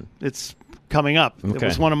mention. It's coming up. Okay. It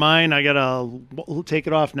was one of mine. I got to take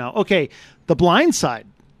it off now. Okay, The Blind Side.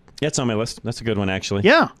 Yeah, it's on my list. That's a good one, actually.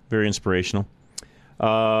 Yeah. Very inspirational.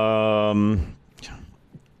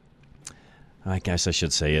 I guess I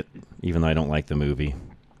should say it, even though I don't like the movie.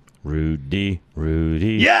 Rudy.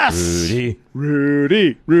 Yes!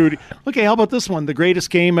 Rudy. Okay, how about this one? The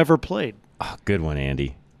Greatest Game Ever Played. Oh, good one,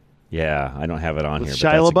 Andy. Yeah, I don't have it on With here.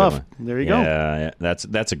 Shia but that's LaBeouf. A good one. There you go. Yeah,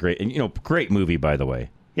 that's a great movie, by the way.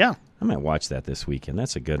 Yeah. I might watch that this weekend.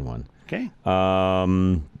 That's a good one. Okay.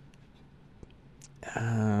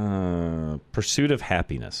 Pursuit of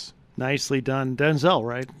Happiness. Nicely done. Denzel,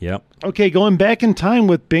 right? Yep. Okay, going back in time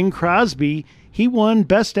with Bing Crosby, he won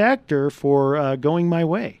Best Actor for Going My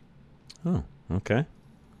Way. Oh, okay.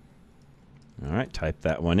 All right, type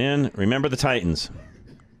that one in. Remember the Titans.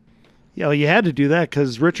 Yeah, well, you had to do that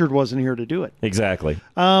because Richard wasn't here to do it. Exactly.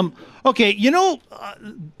 Okay,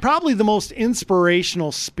 probably the most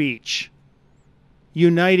inspirational speech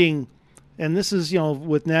uniting, and this is,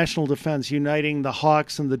 with national defense, uniting the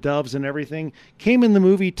Hawks and the Doves and everything, came in the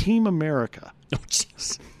movie Team America. Oh,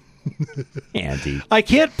 jeez. Andy. I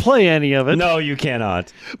can't play any of it. No, you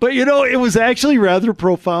cannot. But, it was actually rather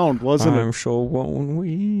profound, wasn't it? I'm so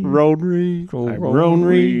lonely. Ronry.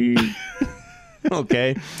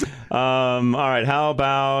 Okay. All right. How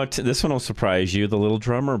about this one will surprise you, The Little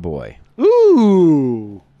Drummer Boy.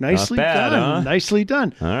 Ooh. Nicely Not bad, done. huh? Nicely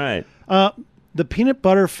done. All right. The Peanut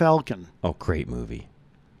Butter Falcon. Oh, great movie.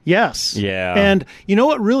 Yes. Yeah. And you know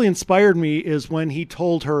what really inspired me is when he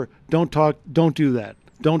told her, don't do that.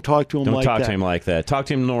 Don't talk to him Don't like that. talk to him like that. Talk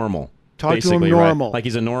to him normal. Talk to him basically, normal. Right? Like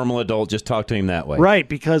he's a normal adult. Just talk to him that way. Right,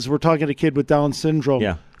 because we're talking to a kid with Down syndrome.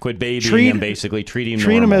 Yeah. Quit babying him, basically. Treat him normal.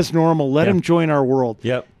 Treat him as normal. Let him join our world.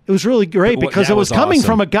 Yep. It was really great because it was coming awesome.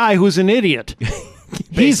 from a guy who's an idiot.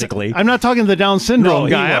 Basically. I'm not talking the Down syndrome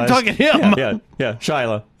guy. he I'm was. talking him. Yeah.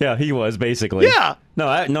 Shila. Yeah, he was, basically. Yeah. No,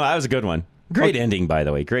 that was a good one. Great ending, by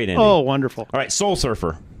the way. Great ending. Oh, wonderful. All right, Soul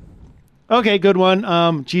Surfer. Okay, good one.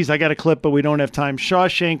 I got a clip, but we don't have time.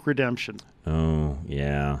 Shawshank Redemption. Oh,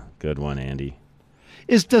 yeah. Good one, Andy.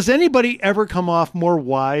 Does anybody ever come off more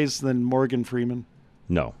wise than Morgan Freeman?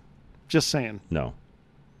 No. Just saying. No.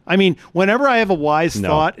 I mean, whenever I have a wise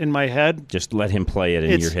thought in my head, just let him play it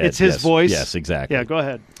in your head. It's his voice. Yes, exactly. Yeah, go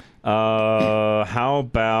ahead. How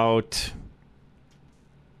about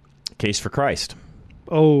Case for Christ?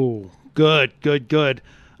 Oh, good.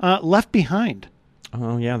 Left Behind.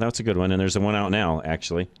 Oh, yeah, that's a good one. And there's one out now,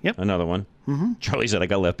 actually. Yep. Another one. Mm-hmm. Charlie said I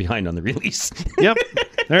got left behind on the release. Yep.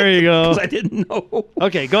 There you go. Because I didn't know.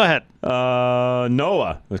 Okay, go ahead.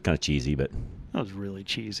 Noah. It was kind of cheesy, but... That was really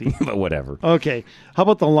cheesy. But whatever. Okay. How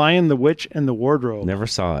about The Lion, the Witch, and the Wardrobe? Never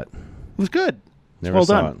saw it. It was good. Never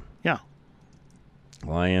saw done. it. Yeah.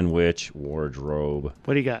 Lion, Witch, Wardrobe.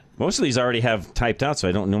 What do you got? Most of these I already have typed out, so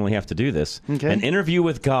I don't normally have to do this. Okay. An Interview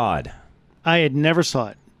with God. I had never saw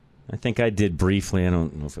it. I think I did briefly. I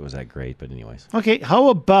don't know if it was that great, but anyways. Okay. How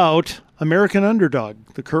about American Underdog,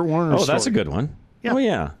 the Kurt Warner story? Oh, that's a good one. Yeah. Oh,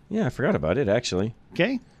 yeah. Yeah, I forgot about it, actually.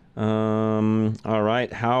 Okay. All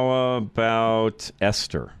right. How about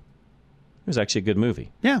Esther? It was actually a good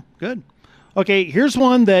movie. Yeah, good. Okay, here's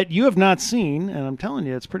one that you have not seen, and I'm telling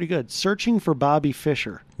you, it's pretty good. Searching for Bobby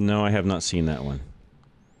Fischer. No, I have not seen that one.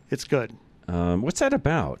 It's good. What's that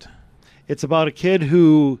about? It's about a kid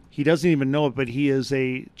who, he doesn't even know it, but he is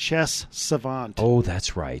a chess savant. Oh,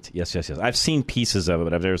 that's right. Yes. I've seen pieces of it,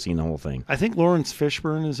 but I've never seen the whole thing. I think Lawrence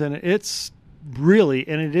Fishburne is in it. It's really,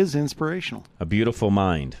 and it is inspirational. A Beautiful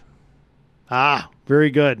Mind. Ah,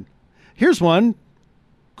 very good. Here's one.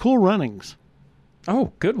 Cool Runnings.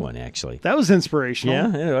 Oh, good one, actually. That was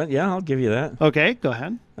inspirational. Yeah, I'll give you that. Okay, go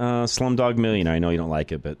ahead. Slumdog Millionaire. I know you don't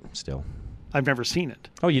like it, but still. I've never seen it.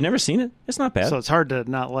 Oh, you never seen it? It's not bad. So it's hard to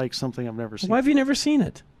not like something I've never seen. Why have you never seen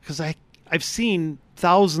it? Because I've seen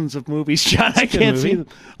thousands of movies, John. I can't movie. see them.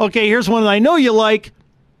 Okay, here's one that I know you like.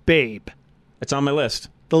 Babe. It's on my list.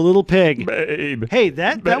 The Little Pig. Babe. Hey,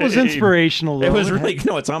 that was inspirational. Though. It was really...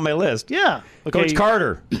 No, it's on my list. Yeah. Okay. Coach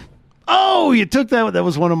Carter. Oh, you took that. That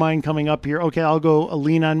was one of mine coming up here. Okay, I'll go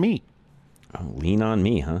Lean on Me. Oh, Lean on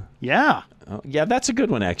Me, huh? Yeah. Oh, yeah, that's a good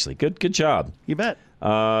one, actually. Good job. You bet.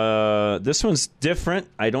 This one's different.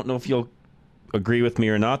 I don't know if you'll agree with me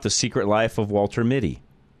or not. The Secret Life of Walter Mitty.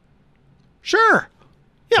 Sure.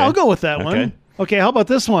 Yeah, Okay. I'll go with that one. Okay, how about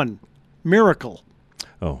this one? Miracle.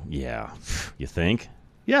 Oh, yeah. You think?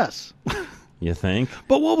 Yes. You think?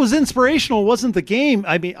 But what was inspirational wasn't the game.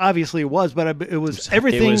 I mean, obviously it was, but it was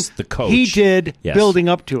everything It was the coach. he did Yes. building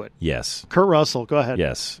up to it. Yes. Kurt Russell, go ahead.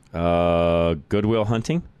 Yes. Good Will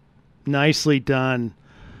Hunting. Nicely done.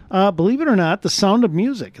 Believe it or not, The Sound of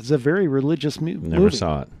Music is a very religious movie. Never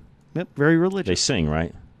saw it. Yep, very religious. They sing,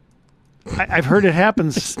 right? I've heard it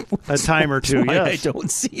happens a time or two. Why Yes, I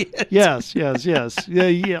don't see it. Yes. Yeah,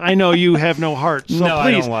 I know you have no heart. So No,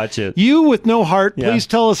 please, I don't watch it. You with no heart, Yeah. please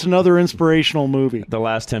tell us another inspirational movie. The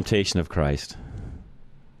Last Temptation of Christ.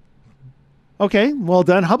 Okay, well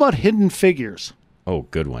done. How about Hidden Figures? Oh,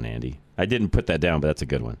 good one, Andy. I didn't put that down, but that's a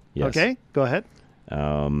good one. Yes. Okay, go ahead.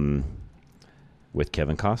 With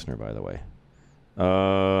Kevin Costner, by the way.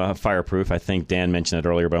 Fireproof. I think Dan mentioned it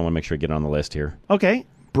earlier, but I want to make sure I get it on the list here. Okay,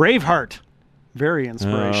 Braveheart. Very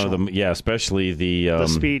inspirational. Especially the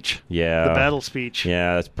speech. Yeah. The battle speech.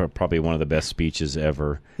 Yeah, that's probably one of the best speeches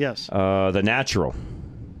ever. Yes. The Natural.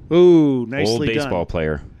 Ooh, nicely Old baseball done.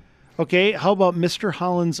 player. Okay, how about Mr.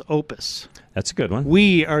 Holland's Opus? That's a good one.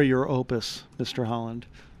 We are your Opus, Mr. Holland.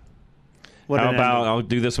 How about, I'll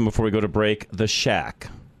do this one before we go to break, The Shack.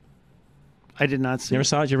 I did not see You ever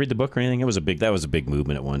saw it? Did you read the book or anything? That was a big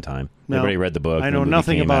movement at one time. No. Everybody read the book. I and know the movie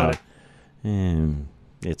nothing came about out. And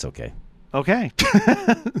it's okay. Okay.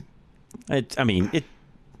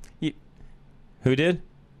 Who did?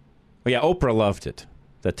 Oh, yeah, Oprah loved it.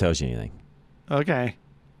 That tells you anything. Okay.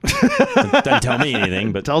 Doesn't tell me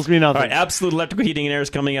anything, but tells me nothing. All right, Absolute Electrical Heating and Air is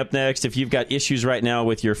coming up next. If you've got issues right now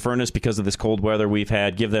with your furnace because of this cold weather we've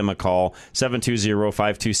had, give them a call,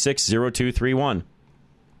 720-526-0231.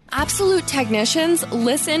 Absolute technicians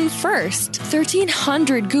listen first.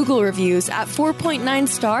 1,300 Google reviews at 4.9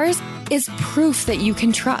 stars is proof that you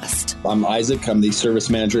can trust. I'm Isaac. I'm the service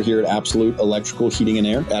manager here at Absolute Electrical Heating and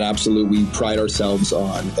Air. At Absolute, we pride ourselves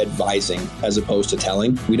on advising as opposed to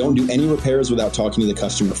telling. We don't do any repairs without talking to the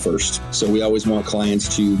customer first. So we always want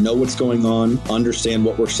clients to know what's going on, understand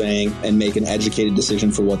what we're saying, and make an educated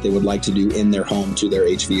decision for what they would like to do in their home to their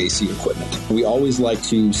HVAC equipment. We always like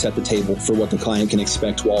to set the table for what the client can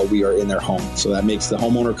expect while we are in their home. So that makes the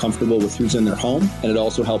homeowner comfortable with who's in their home, and it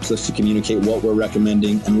also helps us to communicate what we're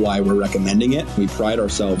recommending and why we're recommending it. We pride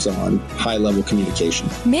ourselves on high-level communication.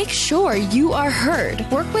 Make sure you are heard.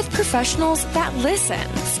 Work with professionals that listen.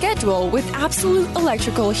 Schedule with Absolute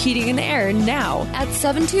Electrical Heating and Air now at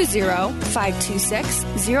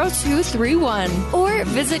 720-526-0231 or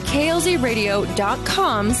visit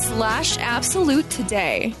klzradio.com/absolute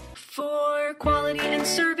today. For quality and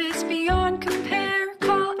service beyond compare,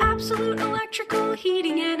 call Absolute Electrical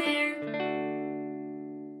Heating and Air.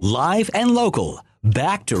 Live and local.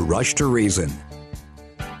 Back to Rush to Reason.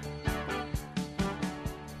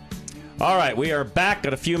 All right, we are back.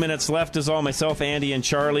 Got a few minutes left. As all, myself, Andy, and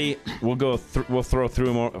Charlie. We'll go. We'll throw a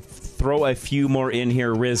few more in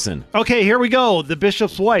here. Risen. Okay, here we go. The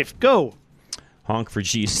Bishop's Wife. Go. Honk for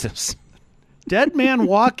Jesus. Dead Man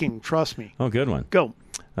Walking. Trust me. Oh, good one. Go.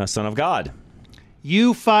 Son of God.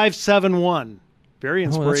 U571. Very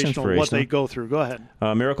inspirational, inspirational. what they go through. Go ahead.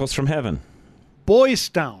 Miracles from Heaven. Boys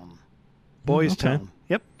Town. Boys Okay. Town.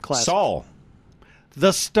 Yep. Classic. Saul.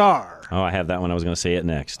 The Star. Oh, I have that one. I was going to say it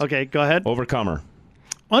next. Okay, go ahead. Overcomer.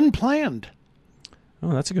 Unplanned. Oh,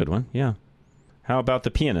 that's a good one. Yeah. How about The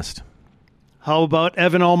Pianist? How about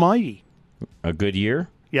Evan Almighty? A Good Year.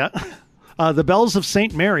 Yeah. The Bells of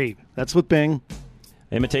St. Mary. That's with Bing.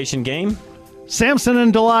 Imitation Game. Samson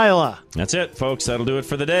and Delilah. That's it, folks. That'll do it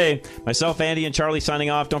for the day. Myself, Andy, and Charlie signing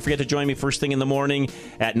off. Don't forget to join me first thing in the morning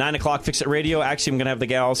at 9 o'clock, Fix It Radio. Actually, I'm going to have the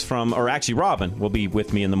gals Robin will be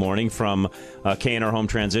with me in the morning from K&R Home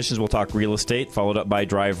Transitions. We'll talk real estate, followed up by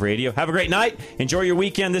Drive Radio. Have a great night. Enjoy your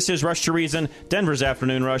weekend. This is Rush to Reason, Denver's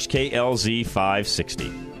Afternoon Rush, KLZ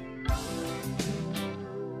 560.